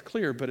quite as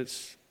clear, but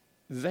it's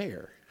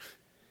there.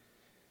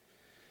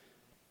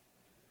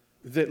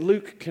 That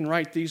Luke can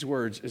write these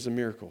words is a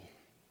miracle.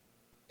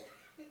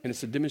 And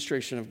it's a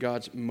demonstration of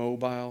God's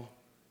mobile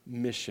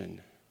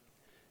mission.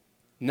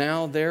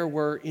 Now there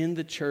were in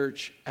the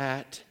church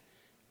at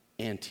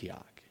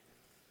Antioch.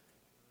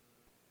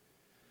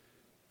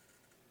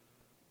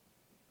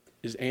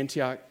 Is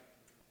Antioch,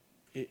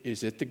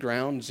 is it the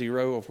ground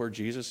zero of where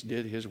Jesus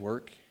did his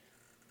work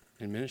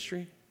and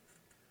ministry?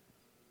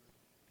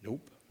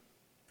 Nope.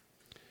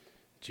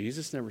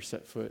 Jesus never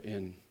set foot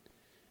in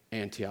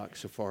Antioch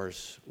so far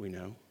as we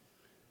know.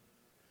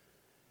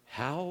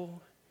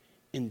 How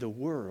in the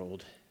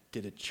world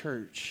did a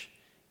church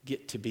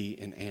get to be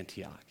in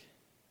Antioch?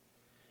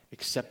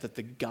 Except that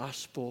the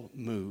gospel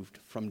moved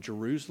from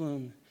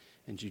Jerusalem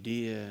and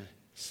Judea,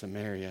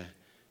 Samaria,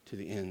 to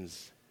the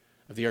ends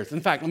of the earth.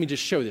 In fact, let me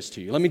just show this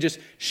to you. Let me just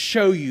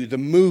show you the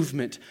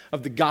movement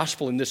of the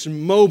gospel and this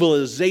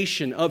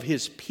mobilization of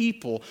his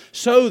people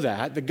so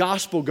that the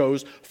gospel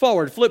goes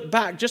forward. Flip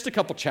back just a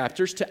couple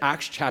chapters to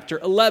Acts chapter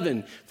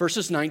 11,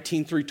 verses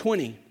 19 through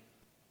 20.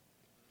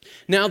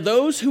 Now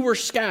those who were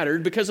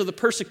scattered because of the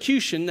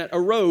persecution that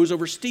arose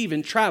over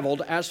Stephen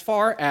traveled as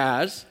far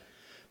as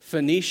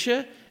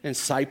Phoenicia and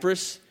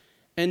Cyprus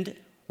and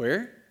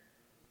where?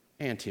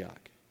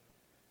 Antioch.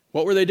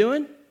 What were they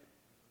doing?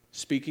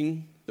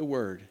 Speaking the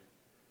word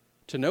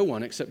to no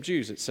one except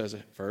Jews, it says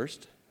at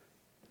first.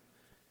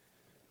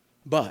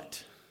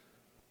 But,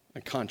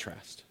 a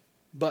contrast,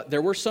 but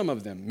there were some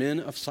of them, men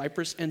of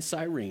Cyprus and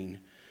Cyrene,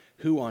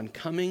 who on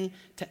coming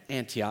to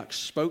Antioch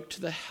spoke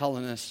to the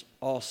Hellenists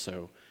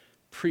also,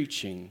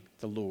 preaching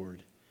the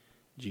Lord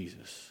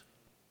Jesus.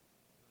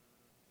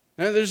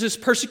 Now, there's this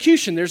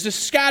persecution, there's this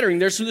scattering,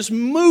 there's this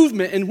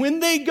movement, and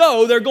when they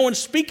go, they're going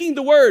speaking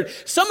the word.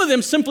 Some of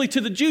them simply to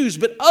the Jews,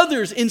 but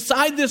others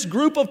inside this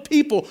group of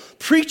people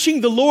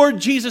preaching the Lord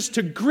Jesus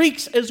to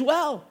Greeks as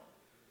well.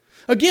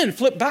 Again,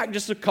 flip back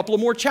just a couple of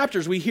more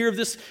chapters. We hear of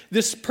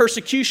this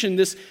persecution,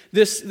 this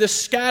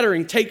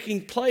scattering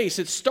taking place.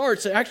 It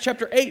starts at Acts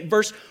chapter 8,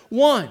 verse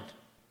 1.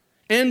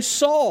 And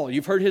Saul,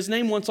 you've heard his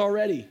name once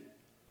already.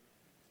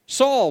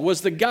 Saul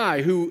was the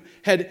guy who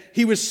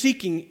he was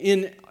seeking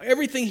in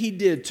everything he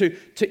did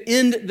to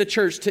end the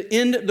church, to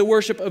end the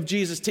worship of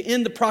Jesus, to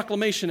end the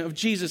proclamation of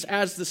Jesus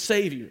as the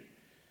Savior.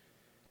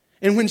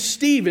 And when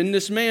Stephen,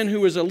 this man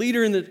who was a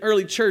leader in the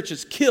early church,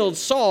 is killed,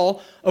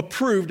 Saul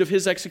approved of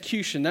his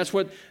execution. That's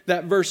what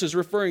that verse is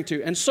referring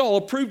to. And Saul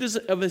approved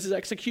of his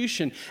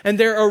execution. And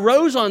there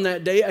arose on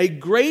that day a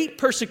great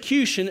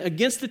persecution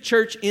against the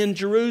church in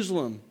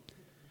Jerusalem.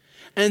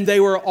 And they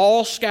were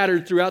all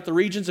scattered throughout the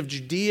regions of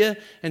Judea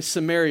and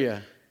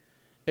Samaria,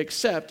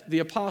 except the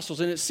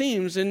apostles. And it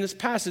seems in this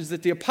passage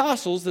that the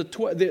apostles,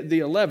 the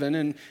 11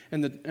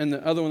 and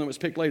the other one that was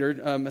picked later,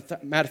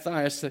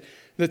 Matthias,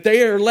 that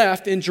they are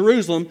left in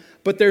Jerusalem,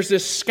 but there's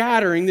this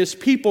scattering, this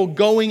people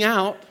going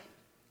out,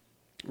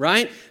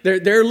 right?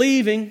 They're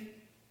leaving.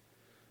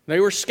 They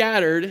were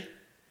scattered.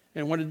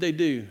 And what did they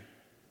do?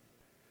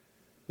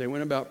 They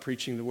went about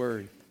preaching the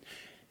word.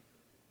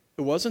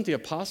 It wasn't the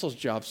apostles'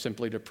 job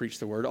simply to preach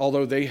the word,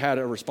 although they had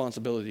a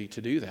responsibility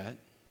to do that.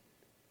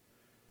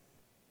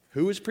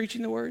 Who was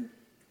preaching the word?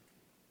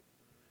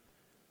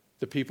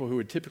 The people who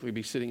would typically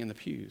be sitting in the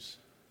pews.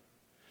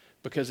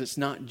 Because it's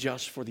not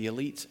just for the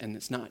elites and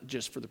it's not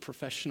just for the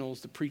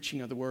professionals. The preaching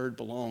of the word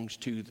belongs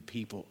to the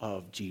people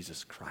of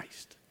Jesus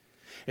Christ.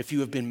 If you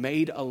have been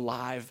made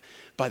alive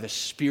by the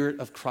Spirit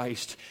of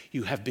Christ,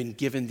 you have been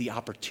given the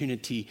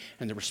opportunity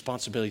and the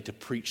responsibility to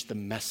preach the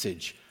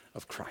message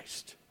of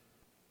Christ.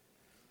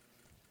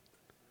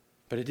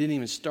 But it didn't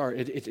even start.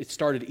 It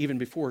started even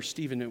before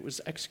Stephen was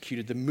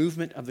executed. The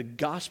movement of the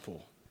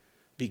gospel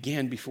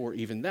began before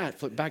even that.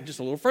 Flip back just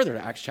a little further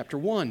to Acts chapter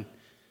 1,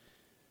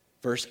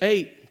 verse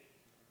 8.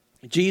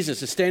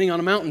 Jesus is standing on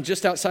a mountain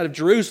just outside of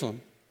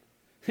Jerusalem.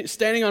 He's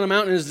standing on a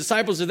mountain and his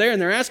disciples are there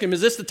and they're asking him, is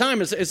this the time?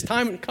 Is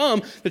time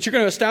come that you're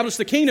going to establish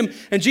the kingdom?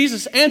 And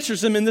Jesus answers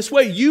them in this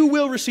way, you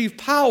will receive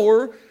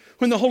power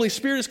when the Holy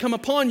Spirit has come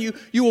upon you.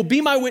 You will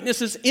be my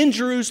witnesses in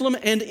Jerusalem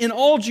and in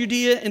all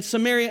Judea and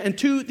Samaria and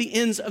to the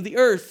ends of the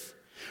earth.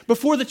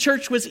 Before the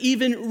church was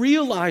even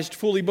realized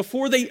fully,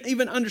 before they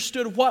even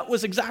understood what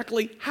was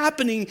exactly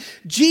happening,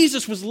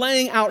 Jesus was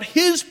laying out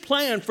his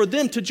plan for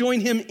them to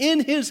join him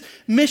in his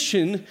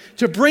mission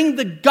to bring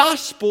the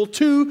gospel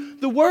to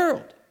the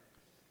world.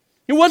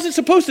 It wasn't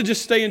supposed to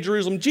just stay in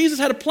Jerusalem. Jesus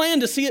had a plan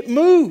to see it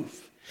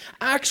move.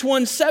 Acts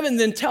 1:7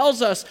 then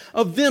tells us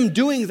of them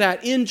doing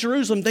that in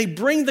Jerusalem. They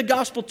bring the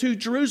gospel to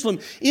Jerusalem.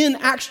 In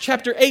Acts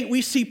chapter 8,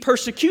 we see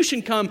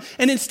persecution come,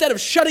 and instead of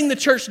shutting the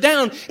church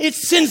down, it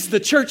sends the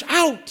church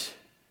out.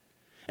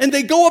 And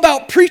they go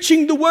about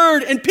preaching the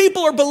word, and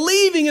people are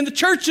believing, and the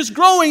church is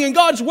growing, and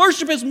God's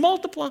worship is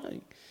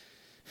multiplying.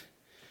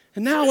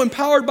 And now,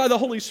 empowered by the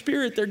Holy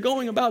Spirit, they're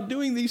going about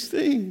doing these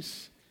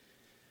things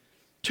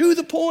to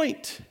the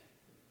point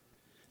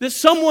that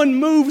someone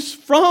moves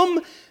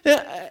from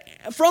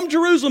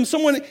Jerusalem.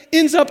 Someone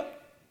ends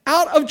up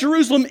out of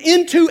Jerusalem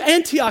into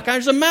Antioch.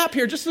 There's a map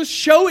here just to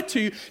show it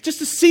to you, just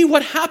to see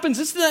what happens.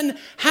 This doesn't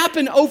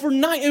happen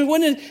overnight. It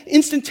wasn't an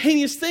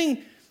instantaneous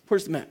thing.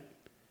 Where's the map?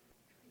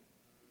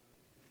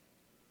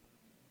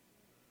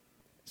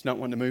 It's not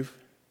one to move.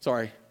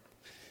 Sorry.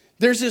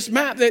 There's this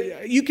map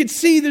that you can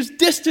see there's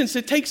distance.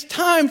 It takes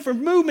time for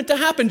movement to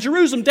happen.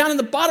 Jerusalem, down in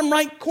the bottom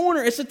right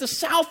corner, it's at the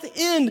south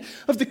end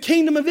of the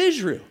kingdom of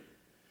Israel.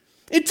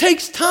 It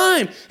takes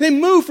time. They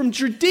move from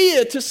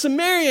Judea to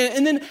Samaria,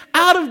 and then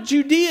out of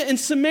Judea and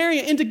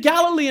Samaria into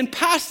Galilee, and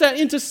past that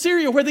into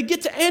Syria, where they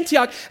get to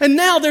Antioch. And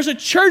now there's a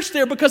church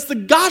there because the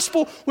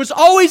gospel was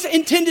always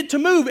intended to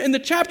move. In the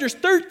chapters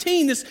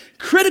 13, this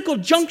critical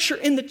juncture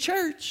in the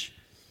church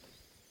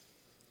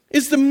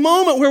is the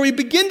moment where we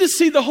begin to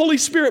see the Holy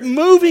Spirit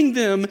moving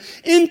them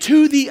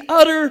into the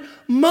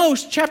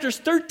uttermost. Chapters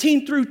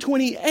 13 through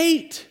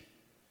 28.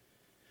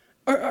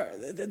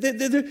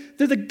 They're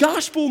the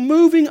gospel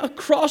moving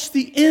across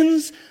the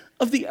ends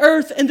of the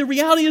earth. And the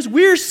reality is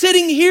we're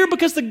sitting here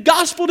because the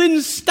gospel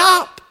didn't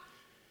stop.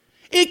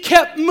 It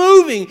kept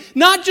moving,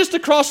 not just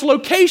across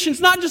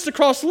locations, not just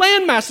across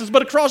land masses,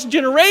 but across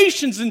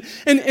generations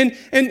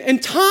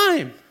and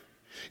time.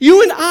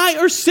 You and I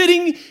are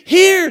sitting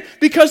here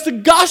because the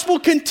gospel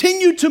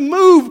continued to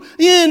move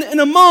in and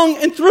among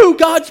and through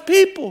God's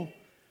people.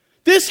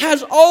 This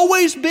has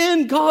always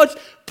been God's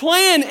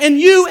plan, and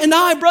you and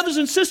I, brothers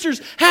and sisters,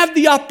 have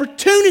the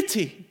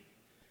opportunity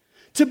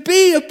to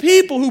be a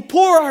people who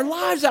pour our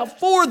lives out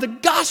for the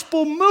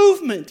gospel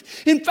movement.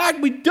 In fact,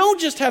 we don't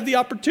just have the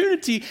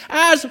opportunity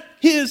as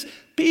His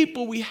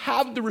people, we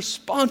have the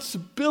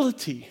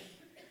responsibility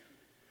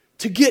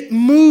to get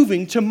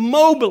moving, to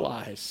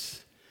mobilize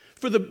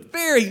for the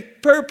very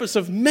purpose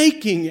of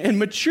making and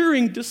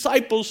maturing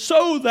disciples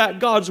so that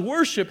God's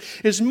worship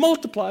is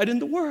multiplied in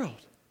the world.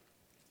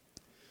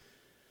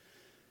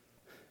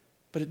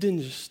 But it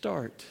didn't just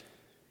start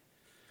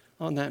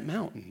on that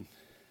mountain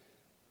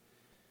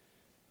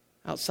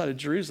outside of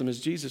Jerusalem as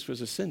Jesus was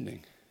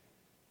ascending.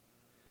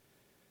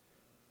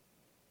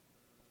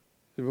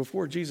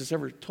 Before Jesus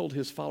ever told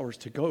His followers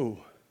to go,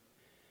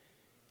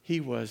 He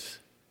was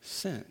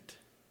sent.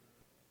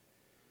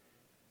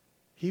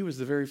 He was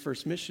the very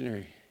first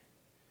missionary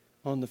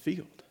on the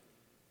field.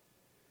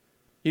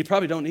 You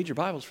probably don't need your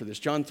Bibles for this.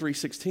 John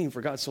 3:16,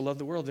 for God so loved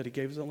the world that He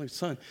gave His only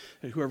Son,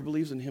 that whoever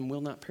believes in Him will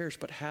not perish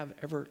but have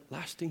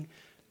everlasting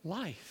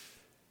life.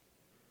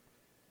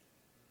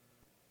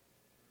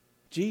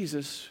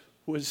 Jesus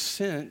was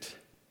sent,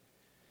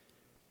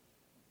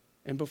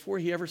 and before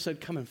He ever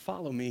said, come and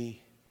follow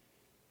me,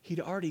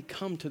 He'd already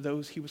come to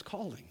those He was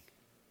calling.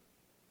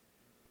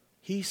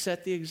 He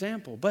set the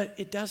example, but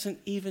it doesn't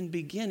even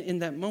begin in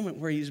that moment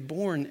where He's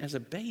born as a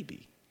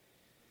baby.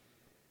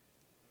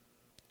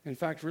 In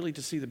fact, really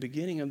to see the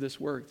beginning of this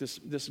work,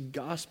 this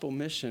gospel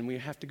mission, we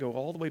have to go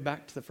all the way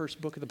back to the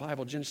first book of the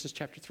Bible, Genesis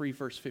chapter 3,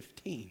 verse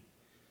 15.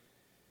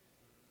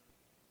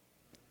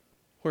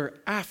 Where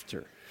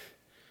after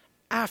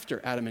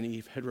Adam and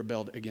Eve had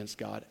rebelled against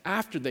God,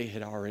 after they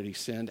had already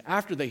sinned,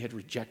 after they had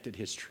rejected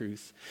His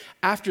truth,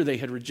 after they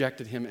had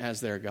rejected Him as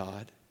their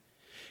God,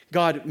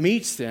 God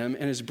meets them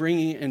and is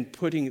bringing and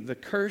putting the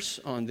curse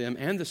on them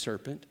and the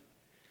serpent.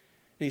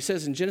 And He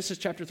says in Genesis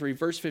chapter 3,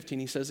 verse 15,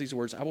 He says these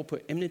words, I will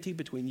put enmity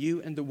between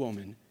you and the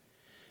woman,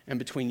 and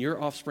between your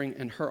offspring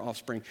and her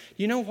offspring.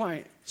 You know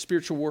why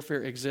spiritual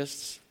warfare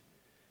exists?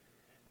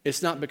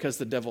 It's not because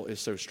the devil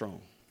is so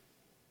strong,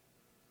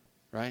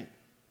 right?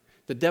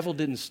 The devil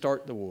didn't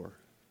start the war.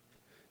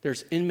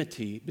 There's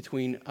enmity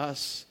between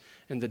us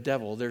and the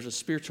devil. There's a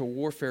spiritual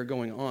warfare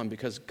going on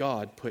because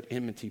God put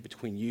enmity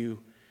between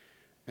you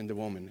and the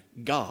woman.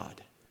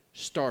 God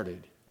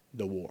started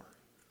the war.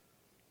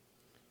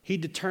 He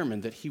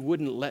determined that He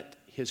wouldn't let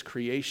His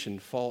creation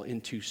fall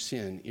into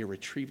sin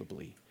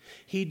irretrievably.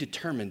 He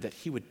determined that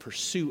He would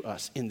pursue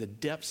us in the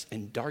depths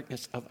and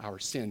darkness of our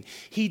sin.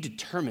 He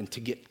determined to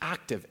get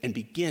active and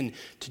begin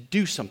to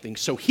do something.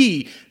 So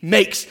He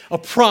makes a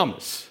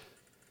promise.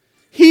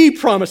 He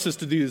promises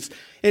to do this.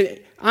 And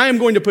I am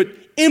going to put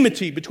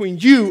enmity between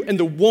you and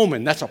the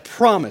woman. That's a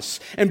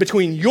promise. And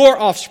between your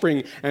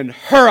offspring and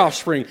her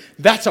offspring.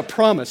 That's a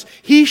promise.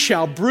 He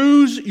shall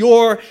bruise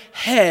your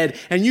head,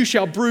 and you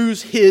shall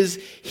bruise his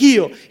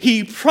heel.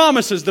 He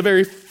promises the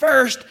very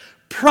first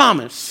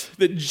promise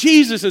that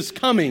Jesus is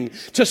coming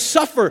to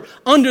suffer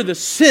under the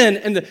sin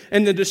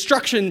and the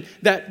destruction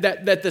that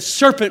the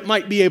serpent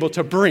might be able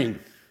to bring.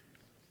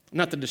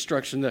 Not the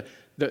destruction,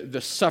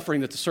 the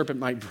suffering that the serpent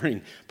might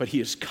bring, but He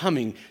is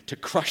coming to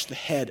crush the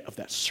head of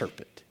that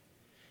serpent.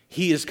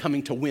 He is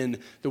coming to win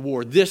the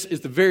war. This is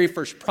the very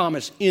first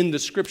promise in the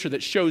scripture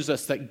that shows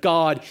us that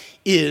God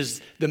is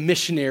the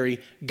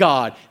missionary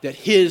God, that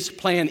his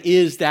plan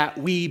is that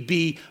we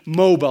be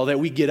mobile, that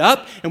we get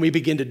up and we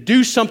begin to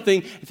do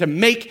something to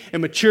make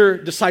and mature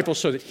disciples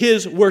so that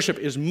his worship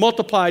is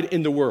multiplied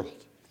in the world.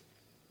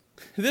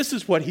 This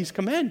is what he's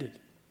commanded.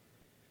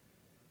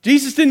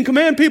 Jesus didn't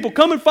command people,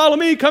 come and follow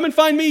me, come and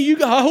find me.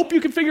 I hope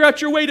you can figure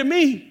out your way to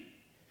me.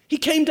 He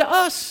came to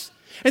us,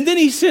 and then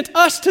he sent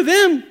us to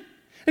them.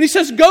 And he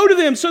says, go to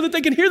them so that they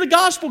can hear the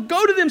gospel.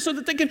 Go to them so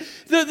that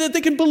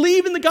they can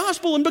believe in the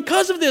gospel. And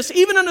because of this,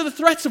 even under the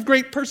threats of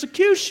great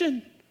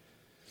persecution,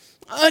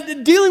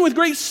 dealing with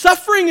great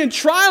suffering and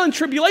trial and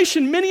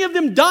tribulation, many of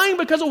them dying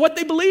because of what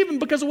they believe and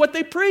because of what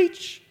they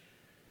preach.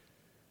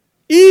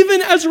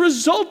 Even as a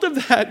result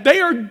of that,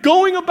 they are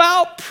going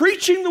about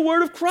preaching the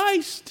word of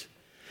Christ,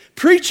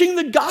 preaching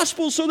the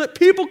gospel so that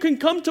people can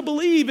come to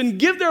believe and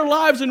give their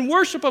lives in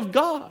worship of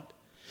God.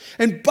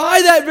 And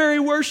by that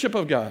very worship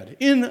of God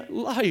in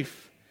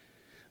life,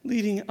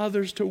 leading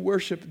others to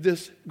worship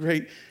this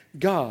great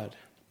God.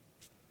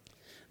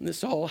 And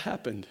this all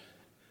happened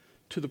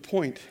to the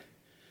point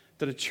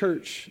that a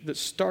church that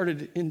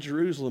started in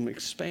Jerusalem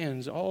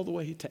expands all the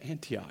way to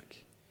Antioch.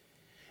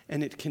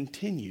 And it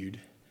continued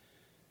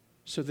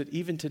so that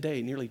even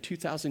today, nearly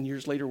 2,000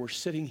 years later, we're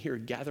sitting here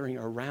gathering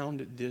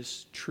around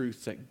this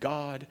truth that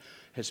God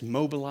has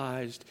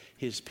mobilized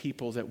his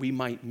people that we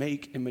might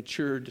make and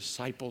mature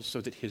disciples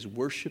so that his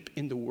worship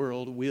in the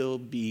world will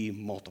be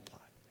multiplied.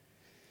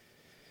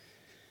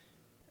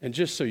 And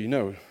just so you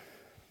know,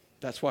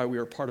 that's why we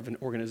are part of an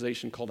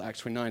organization called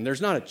Acts 29.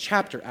 There's not a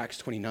chapter Acts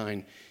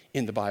 29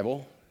 in the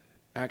Bible.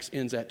 Acts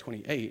ends at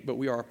 28, but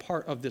we are a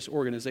part of this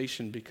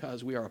organization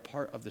because we are a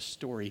part of the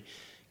story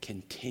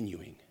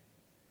continuing.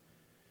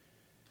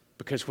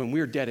 Because when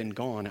we're dead and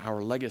gone,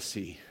 our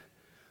legacy,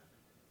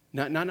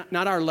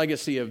 not our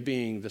legacy of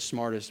being the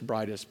smartest,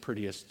 brightest,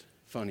 prettiest,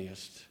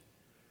 funniest,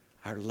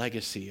 our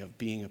legacy of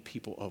being a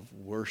people of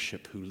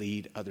worship who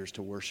lead others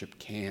to worship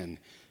can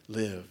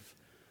live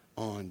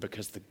on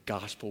because the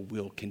gospel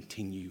will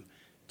continue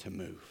to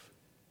move.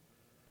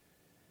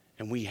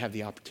 And we have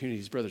the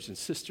opportunities, brothers and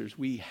sisters,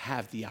 we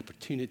have the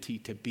opportunity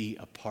to be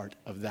a part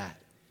of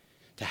that,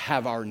 to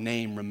have our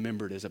name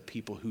remembered as a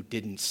people who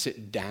didn't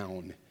sit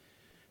down,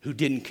 who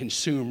didn't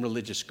consume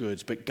religious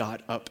goods, but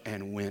got up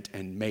and went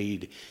and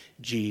made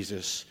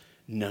Jesus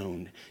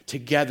known.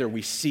 Together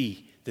we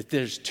see that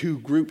there's two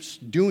groups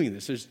doing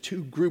this. There's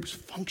two groups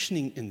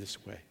functioning in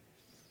this way.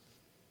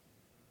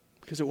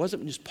 Because it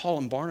wasn't just Paul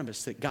and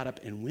Barnabas that got up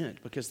and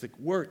went, because the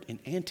work in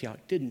Antioch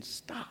didn't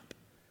stop.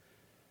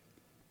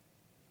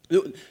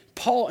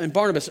 Paul and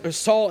Barnabas, or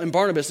Saul and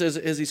Barnabas,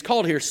 as he's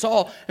called here,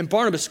 Saul and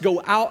Barnabas go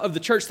out of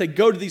the church. They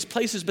go to these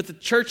places, but the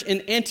church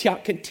in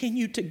Antioch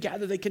continued to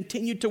gather. They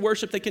continued to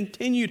worship. They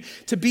continued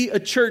to be a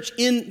church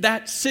in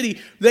that city.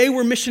 They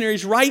were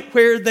missionaries right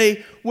where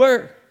they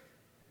were.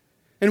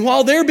 And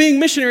while they're being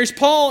missionaries,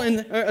 Saul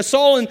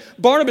and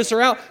Barnabas are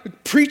out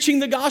preaching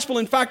the gospel.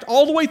 In fact,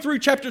 all the way through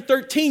chapter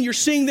 13, you're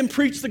seeing them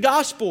preach the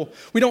gospel.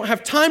 We don't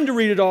have time to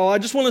read it all. I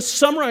just want to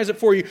summarize it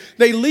for you.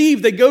 They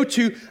leave, they go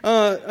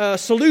to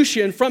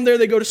Seleucia, and from there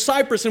they go to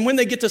Cyprus. And when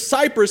they get to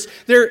Cyprus,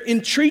 they're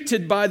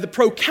entreated by the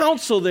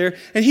proconsul there.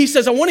 And he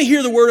says, I want to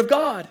hear the word of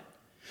God.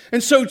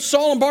 And so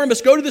Saul and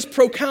Barnabas go to this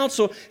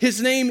proconsul. His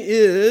name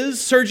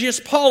is Sergius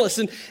Paulus.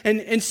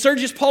 And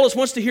Sergius Paulus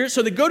wants to hear it.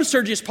 So they go to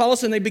Sergius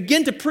Paulus and they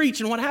begin to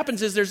preach. And what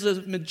happens is there's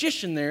a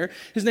magician there.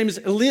 His name is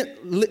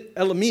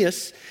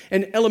Elymas.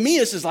 And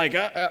Elymas is like,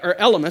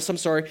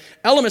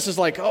 Elymas is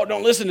like, oh,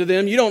 don't listen to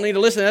them. You don't need to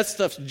listen. That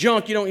stuff's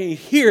junk. You don't need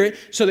to hear it.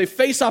 So they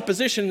face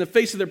opposition in the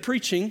face of their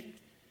preaching.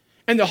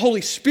 And the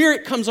Holy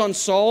Spirit comes on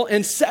Saul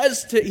and he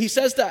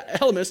says to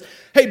Elymas,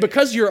 hey,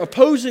 because you're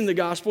opposing the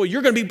gospel,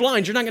 you're going to be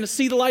blind. You're not going to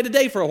see the light of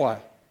day for a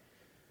while.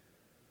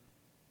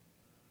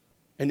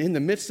 And in the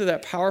midst of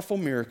that powerful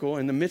miracle,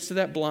 in the midst of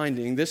that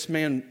blinding, this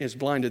man is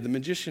blinded, the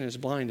magician is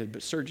blinded,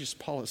 but Sergius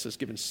Paulus is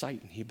given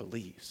sight and he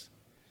believes.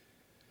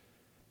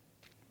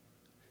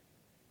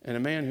 And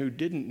a man who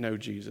didn't know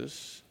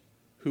Jesus,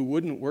 who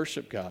wouldn't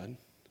worship God,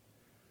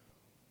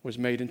 was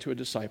made into a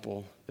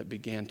disciple that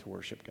began to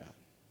worship God.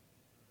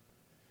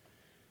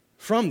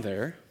 From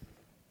there,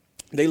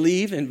 they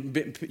leave, and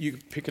you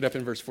pick it up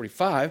in verse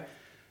 45.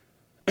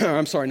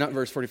 I'm sorry, not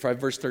verse 45,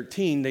 verse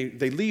 13.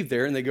 They leave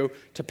there, and they go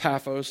to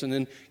Paphos, and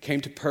then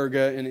came to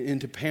Perga and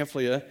into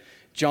Pamphylia.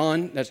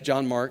 John, that's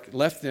John Mark,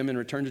 left them and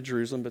returned to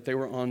Jerusalem, but they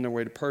were on their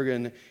way to Perga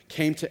and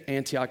came to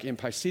Antioch in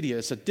Pisidia.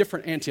 It's a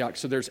different Antioch.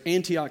 So there's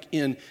Antioch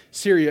in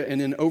Syria, and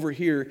then over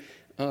here,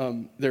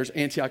 there's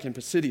Antioch in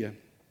Pisidia.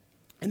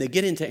 And they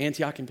get into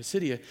Antioch in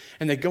Pisidia,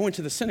 and they go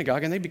into the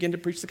synagogue, and they begin to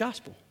preach the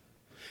gospel.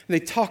 And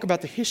they talk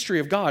about the history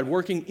of God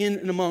working in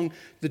and among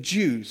the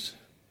Jews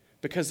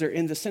because they're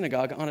in the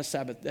synagogue on a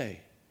Sabbath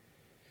day.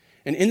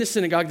 And in the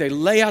synagogue, they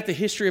lay out the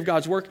history of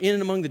God's work in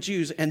and among the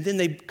Jews, and then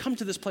they come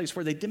to this place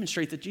where they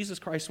demonstrate that Jesus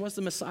Christ was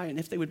the Messiah, and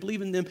if they would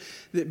believe in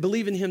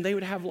him, they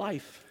would have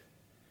life.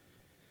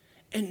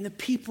 And the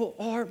people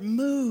are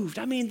moved.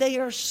 I mean, they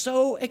are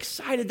so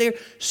excited. They're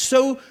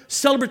so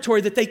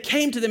celebratory that they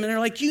came to them and they're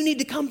like, you need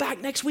to come back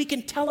next week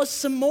and tell us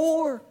some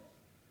more.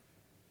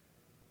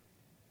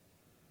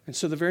 And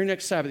so the very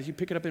next Sabbath, you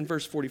pick it up in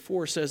verse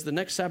 44, says, the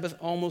next Sabbath,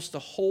 almost the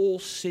whole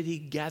city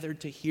gathered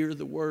to hear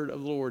the word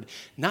of the Lord.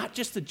 Not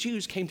just the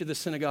Jews came to the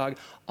synagogue,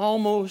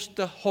 almost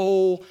the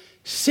whole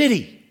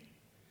city.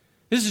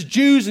 This is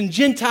Jews and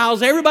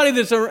Gentiles, everybody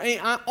that's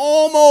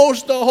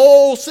almost the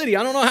whole city.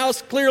 I don't know how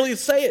else clearly to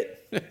say it.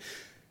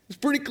 It's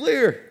pretty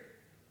clear.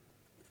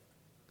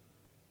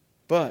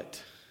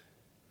 But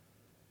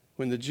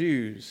when the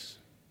Jews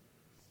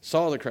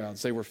saw the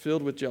crowds, they were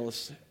filled with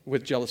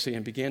jealousy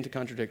and began to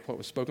contradict what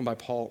was spoken by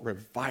Paul,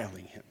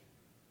 reviling him.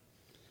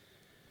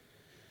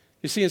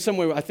 You see, in some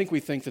way, I think we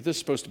think that this is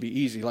supposed to be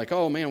easy. Like,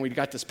 oh man, we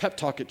got this pep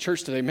talk at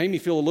church today. Made me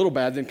feel a little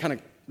bad, then kind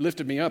of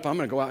lifted me up. I'm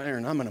going to go out there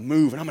and I'm going to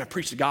move and I'm going to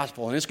preach the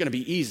gospel and it's going to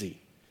be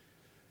easy.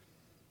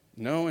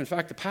 No, in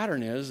fact, the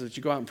pattern is that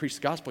you go out and preach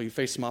the gospel, you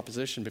face some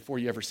opposition before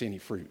you ever see any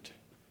fruit.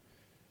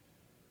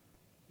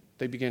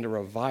 They began to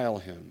revile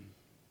him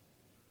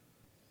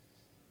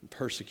and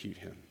persecute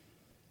him.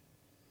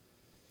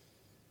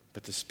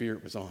 But the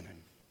Spirit was on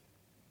him.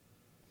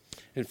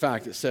 In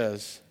fact, it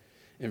says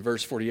in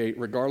verse 48,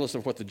 regardless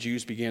of what the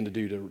Jews began to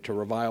do to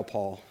revile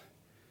Paul,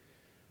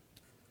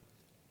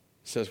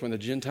 it says, when the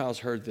Gentiles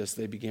heard this,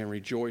 they began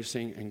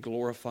rejoicing and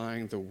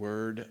glorifying the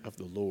word of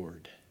the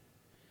Lord.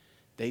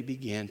 They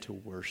began to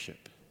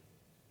worship.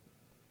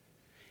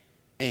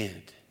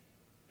 And,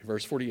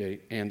 verse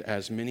 48, and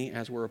as many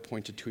as were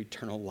appointed to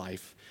eternal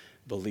life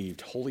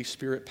believed. Holy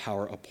Spirit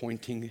power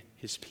appointing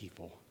his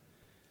people,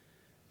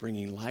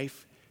 bringing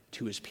life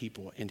to his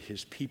people, and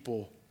his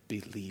people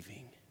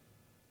believing.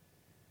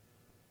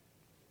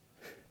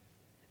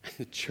 And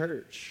the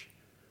church,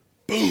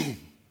 boom,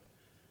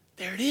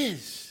 there it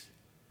is.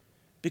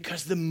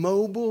 Because the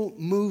mobile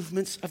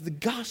movements of the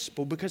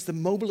gospel, because the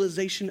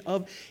mobilization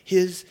of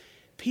his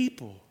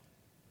people.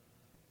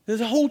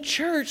 The whole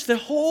church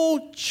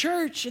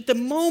at the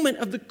moment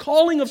of the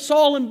calling of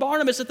Saul and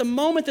Barnabas, at the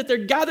moment that they're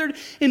gathered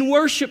in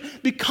worship,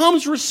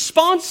 becomes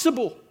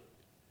responsible.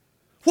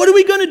 What are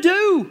we going to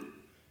do?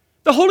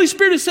 The Holy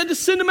Spirit has said to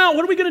send them out.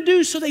 What are we going to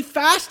do? So they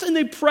fast and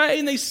they pray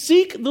and they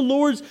seek the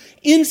Lord's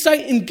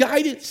insight and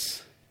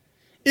guidance.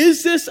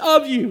 Is this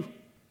of you?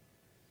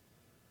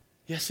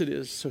 Yes, it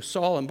is. So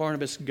Saul and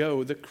Barnabas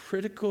go.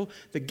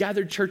 The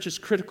gathered church is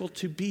critical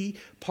to be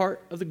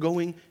part of the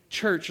going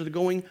church or the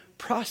going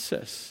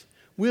process.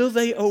 Will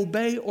they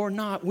obey or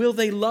not? Will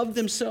they love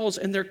themselves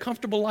and their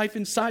comfortable life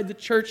inside the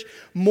church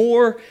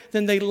more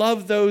than they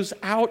love those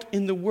out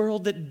in the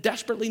world that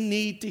desperately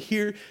need to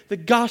hear the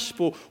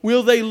gospel?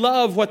 Will they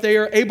love what they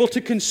are able to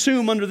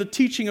consume under the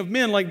teaching of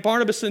men like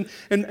Barnabas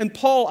and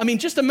Paul? I mean,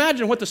 just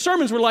imagine what the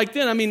sermons were like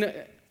then. I mean,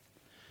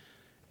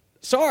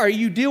 sorry,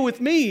 you deal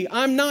with me.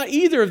 I'm not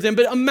either of them,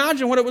 but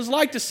imagine what it was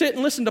like to sit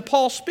and listen to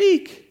Paul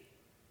speak.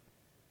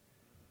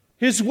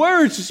 His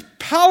words is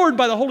powered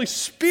by the Holy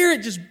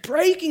Spirit, just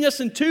breaking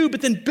us in two,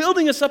 but then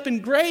building us up in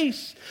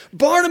grace.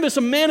 Barnabas,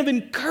 a man of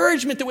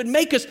encouragement that would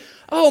make us,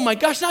 oh my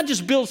gosh, not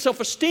just build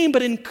self-esteem,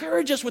 but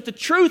encourage us with the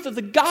truth of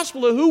the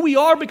gospel of who we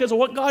are because of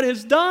what God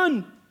has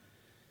done.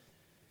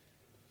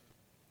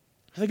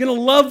 Are they going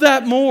to love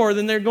that more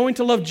than they're going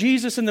to love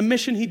Jesus and the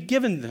mission he'd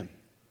given them?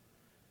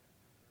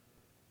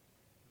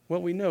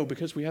 Well, we know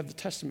because we have the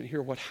testament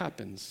here what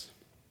happens.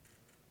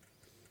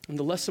 And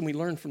the lesson we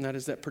learn from that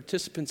is that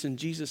participants in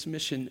Jesus'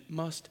 mission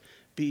must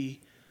be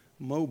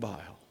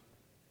mobile.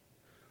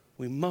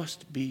 We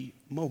must be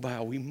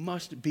mobile. We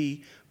must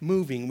be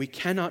moving. We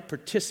cannot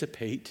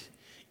participate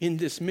in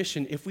this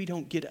mission if we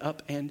don't get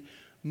up and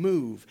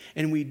move.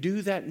 And we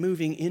do that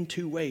moving in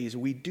two ways.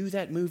 We do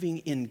that moving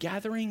in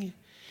gathering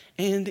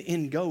and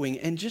in going.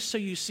 And just so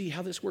you see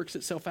how this works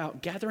itself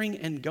out, gathering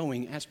and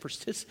going as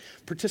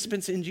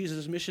participants in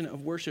Jesus' mission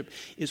of worship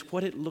is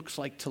what it looks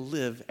like to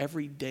live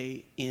every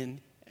day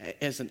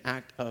as an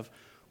act of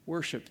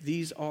worship.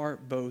 These are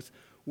both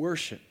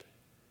worship.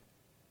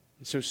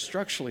 And so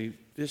structurally,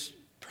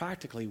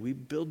 practically, we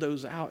build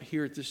those out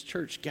here at this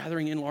church,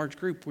 gathering in large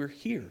group. We're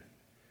here,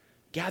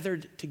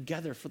 gathered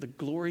together for the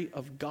glory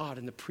of God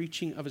and the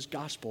preaching of his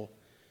gospel.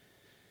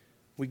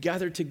 We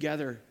gather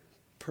together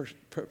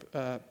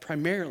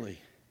primarily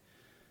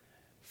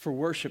for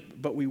worship,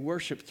 but we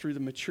worship through the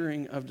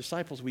maturing of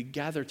disciples. We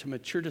gather to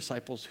mature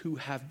disciples who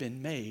have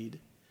been made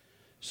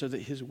so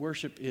that his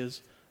worship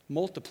is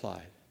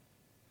multiplied.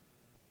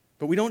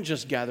 But we don't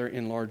just gather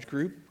in large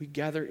group. We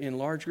gather in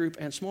large group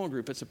and small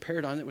group. It's a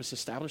paradigm that was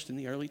established in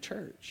the early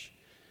church.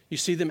 You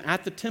see them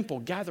at the temple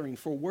gathering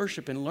for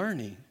worship and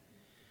learning.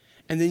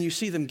 And then you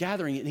see them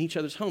gathering in each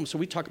other's homes. So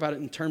we talk about it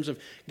in terms of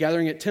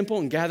gathering at temple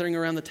and gathering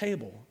around the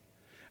table.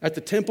 At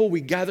the temple,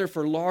 we gather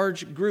for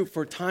large group,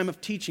 for a time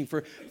of teaching,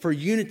 for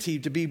unity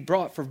to be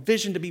brought, for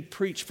vision to be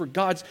preached, for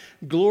God's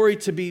glory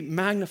to be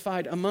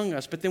magnified among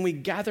us. But then we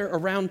gather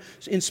around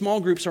in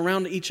small groups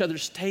around each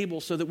other's table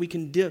so that we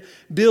can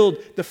build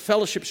the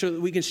fellowship, so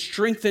that we can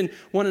strengthen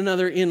one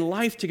another in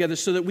life together,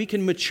 so that we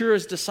can mature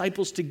as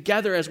disciples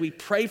together as we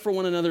pray for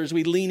one another, as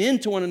we lean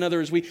into one another,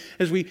 as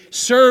we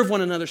serve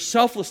one another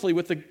selflessly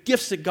with the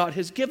gifts that God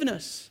has given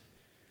us.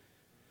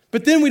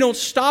 But then we don't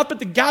stop at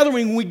the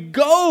gathering, we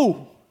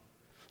go.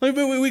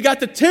 We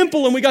got the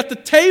temple and we got the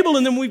table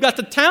and then we've got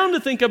the town to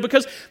think of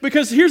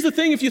because here's the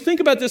thing, if you think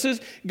about this, is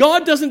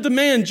God doesn't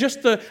demand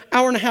just the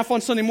hour and a half on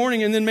Sunday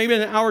morning and then maybe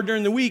an hour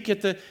during the week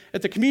at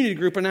the community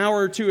group, an hour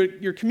or two at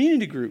your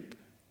community group.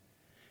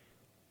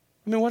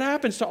 I mean, what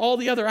happens to all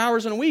the other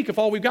hours in a week if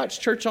all we've got is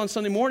church on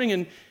Sunday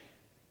morning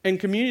and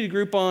community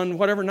group on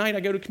whatever night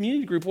I go to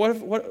community group?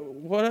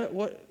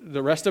 What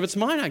the rest of it's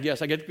mine, I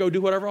guess. I get to go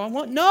do whatever I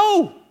want.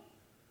 No.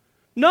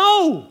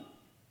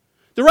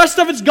 The rest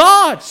of it's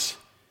God's.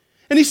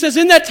 And he says,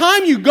 in that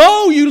time you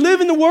go, you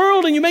live in the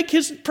world, and you make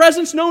his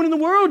presence known in the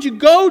world. You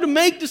go to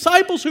make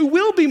disciples who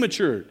will be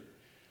matured,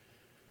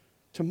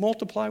 to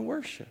multiply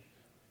worship.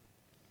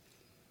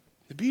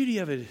 The beauty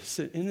of it is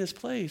that in this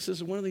place, this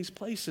is one of these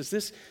places,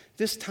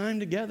 this time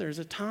together is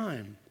a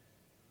time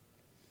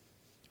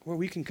where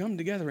we can come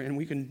together and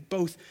we can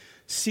both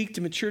seek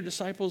to mature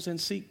disciples and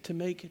seek to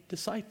make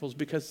disciples,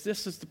 because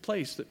this is the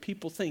place that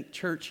people think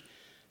church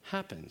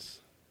happens.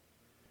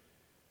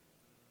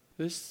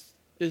 This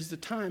is the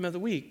time of the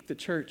week that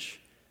church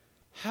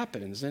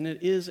happens, and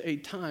it is a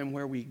time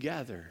where we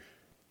gather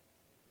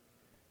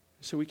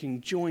so we can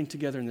join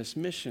together in this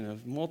mission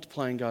of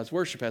multiplying God's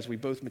worship as we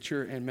both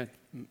mature and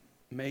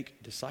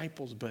make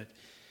disciples. But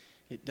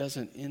it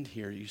doesn't end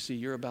here. You see,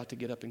 you're about to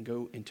get up and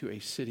go into a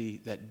city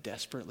that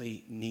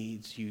desperately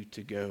needs you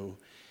to go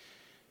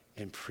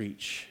and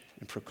preach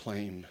and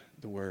proclaim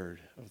the word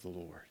of the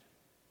Lord.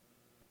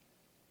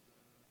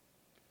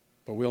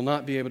 But we'll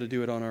not be able to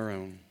do it on our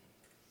own.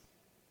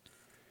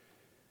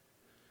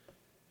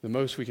 The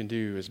most we can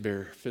do is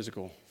bear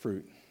physical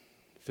fruit.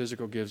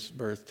 Physical gives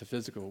birth to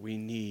physical. We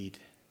need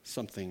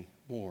something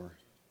more.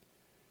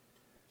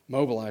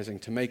 Mobilizing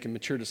to make and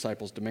mature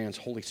disciples demands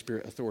Holy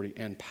Spirit authority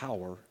and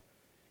power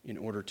in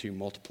order to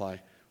multiply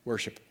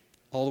worship.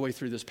 All the way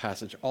through this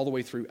passage, all the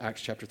way through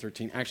Acts chapter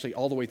 13, actually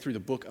all the way through the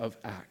book of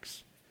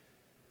Acts,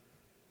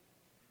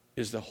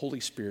 is the Holy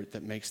Spirit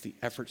that makes the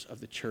efforts of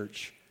the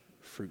church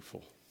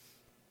fruitful.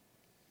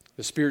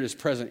 The Spirit is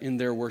present in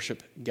their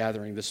worship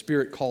gathering. The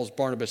Spirit calls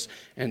Barnabas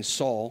and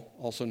Saul,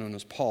 also known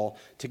as Paul,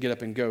 to get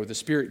up and go. The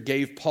Spirit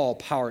gave Paul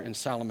power in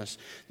Salamis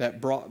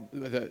that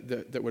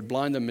would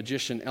blind the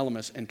magician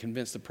Elymas and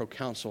convince the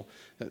proconsul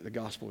that the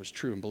gospel was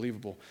true and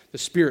believable. The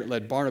Spirit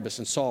led Barnabas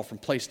and Saul from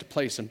place to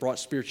place and brought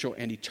spiritual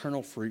and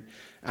eternal fruit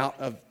out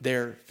of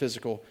their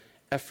physical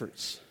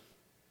efforts.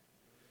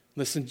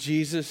 Listen,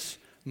 Jesus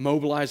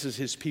mobilizes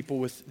his people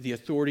with the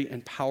authority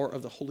and power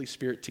of the Holy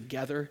Spirit to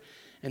gather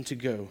and to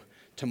go,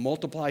 to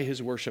multiply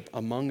his worship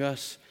among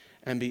us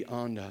and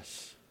beyond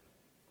us.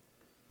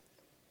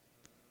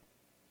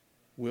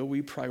 Will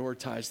we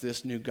prioritize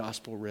this new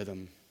gospel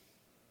rhythm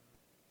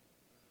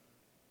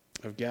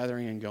of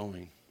gathering and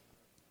going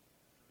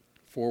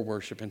for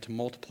worship and to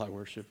multiply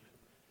worship?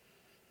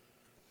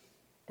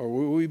 Or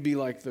will we be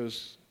like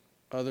those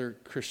other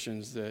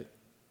Christians that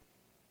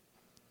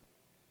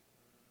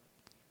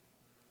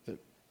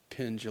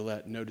Penn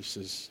Jillette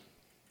notices?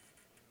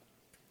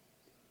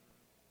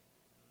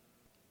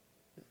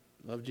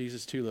 Love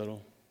Jesus too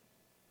little.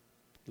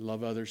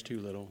 Love others too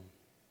little.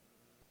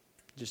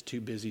 Just too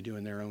busy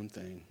doing their own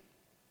thing.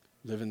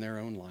 Living their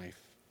own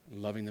life.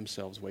 Loving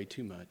themselves way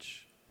too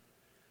much.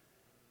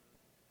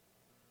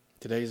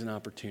 Today is an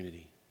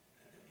opportunity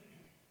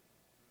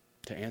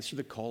to answer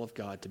the call of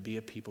God to be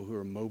a people who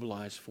are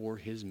mobilized for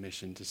his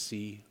mission to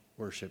see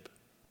worship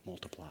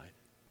multiplied.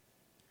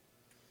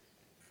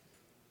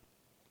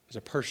 As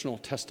a personal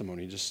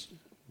testimony, just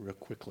real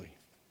quickly.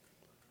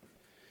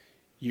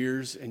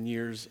 Years and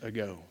years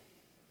ago,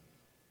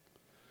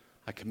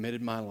 I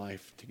committed my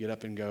life to get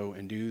up and go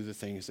and do the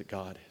things that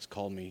God has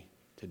called me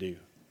to do.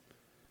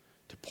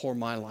 To pour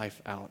my life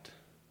out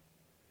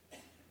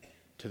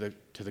to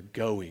the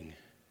going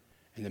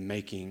and the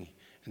making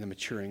and the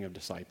maturing of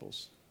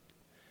disciples.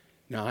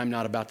 Now, I'm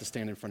not about to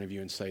stand in front of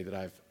you and say that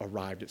I've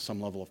arrived at some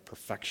level of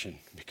perfection,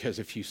 because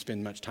if you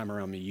spend much time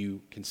around me,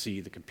 you can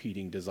see the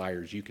competing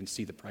desires. You can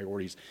see the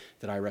priorities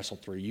that I wrestle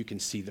through. You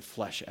can see the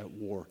flesh at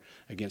war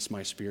against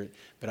my spirit.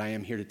 But I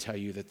am here to tell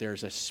you that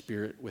there's a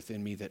spirit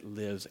within me that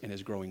lives and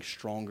is growing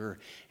stronger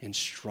and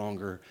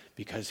stronger,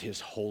 because his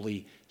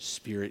Holy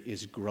Spirit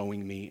is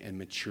growing me and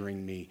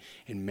maturing me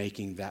and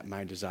making that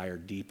my desire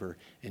deeper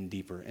and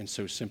deeper. And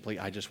so simply,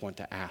 I just want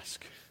to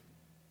ask,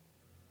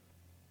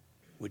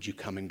 would you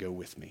come and go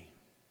with me?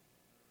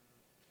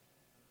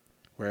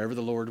 Wherever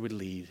the Lord would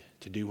lead,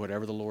 to do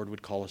whatever the Lord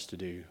would call us to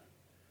do,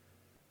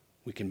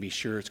 we can be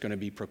sure it's going to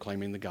be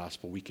proclaiming the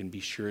gospel. We can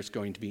be sure it's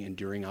going to be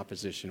enduring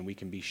opposition. We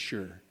can be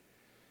sure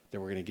that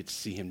we're going to get to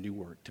see him do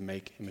work to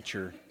make and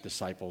mature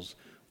disciples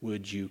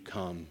would you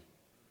come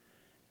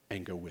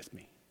and go with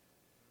me?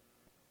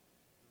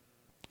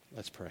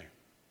 Let's pray.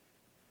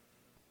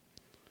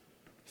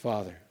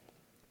 Father,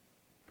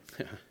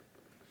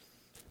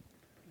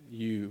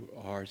 you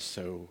are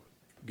so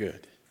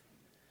good,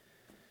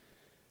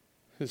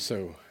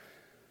 so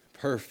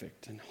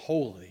perfect and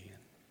holy,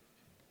 and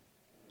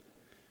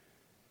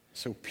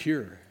so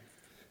pure.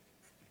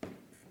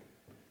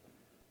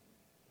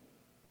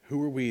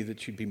 Who are we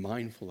that you'd be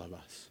mindful of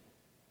us?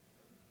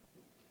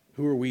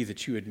 Who are we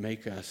that you would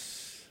make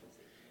us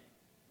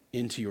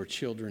into your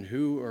children?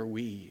 Who are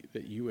we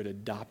that you would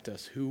adopt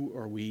us? Who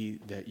are we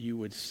that you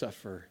would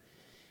suffer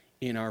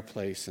in our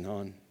place and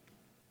on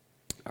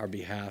our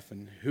behalf?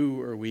 And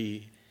who are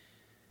we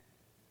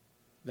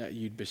that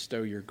you'd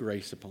bestow your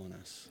grace upon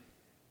us?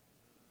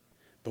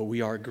 But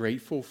we are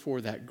grateful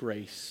for that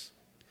grace.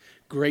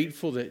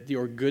 Grateful that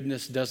your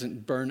goodness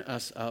doesn't burn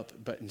us up,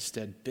 but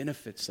instead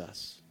benefits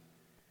us.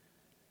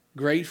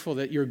 Grateful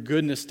that your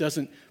goodness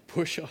doesn't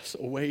push us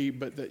away,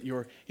 but that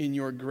in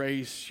your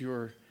grace,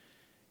 your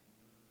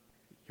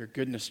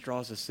goodness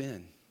draws us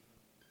in.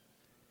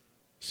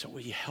 So will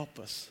you help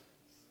us?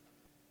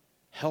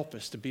 Help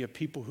us to be a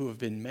people who have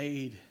been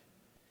made,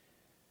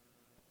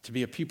 to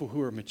be a people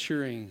who are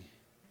maturing,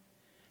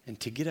 and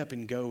to get up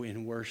and go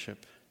in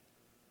worship,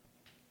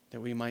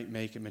 that we might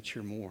make and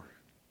mature more.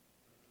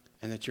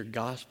 And that your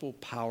gospel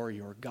power,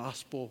 your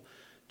gospel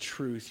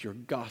truth, your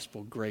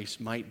gospel grace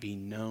might be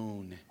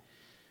known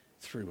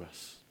through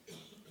us.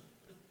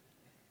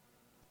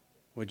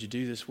 Would you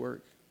do this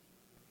work?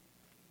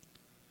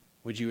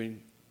 Would you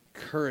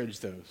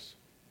encourage those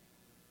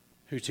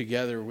who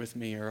together with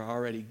me are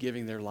already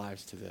giving their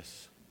lives to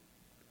this?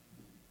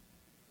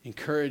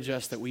 Encourage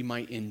us that we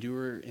might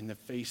endure in the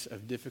face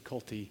of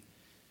difficulty.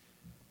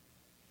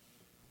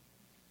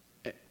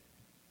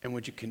 And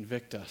would you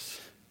convict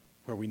us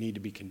where we need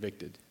to be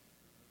convicted?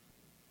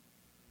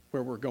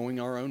 Where we're going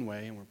our own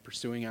way and we're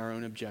pursuing our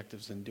own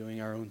objectives and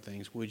doing our own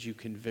things, would you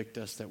convict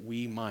us that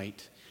we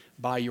might,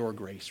 by your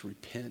grace,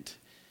 repent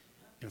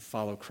and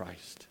follow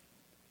Christ?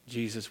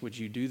 Jesus, would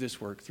you do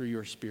this work through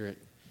your Spirit?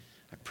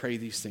 I pray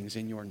these things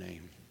in your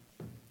name.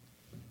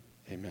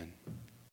 Amen.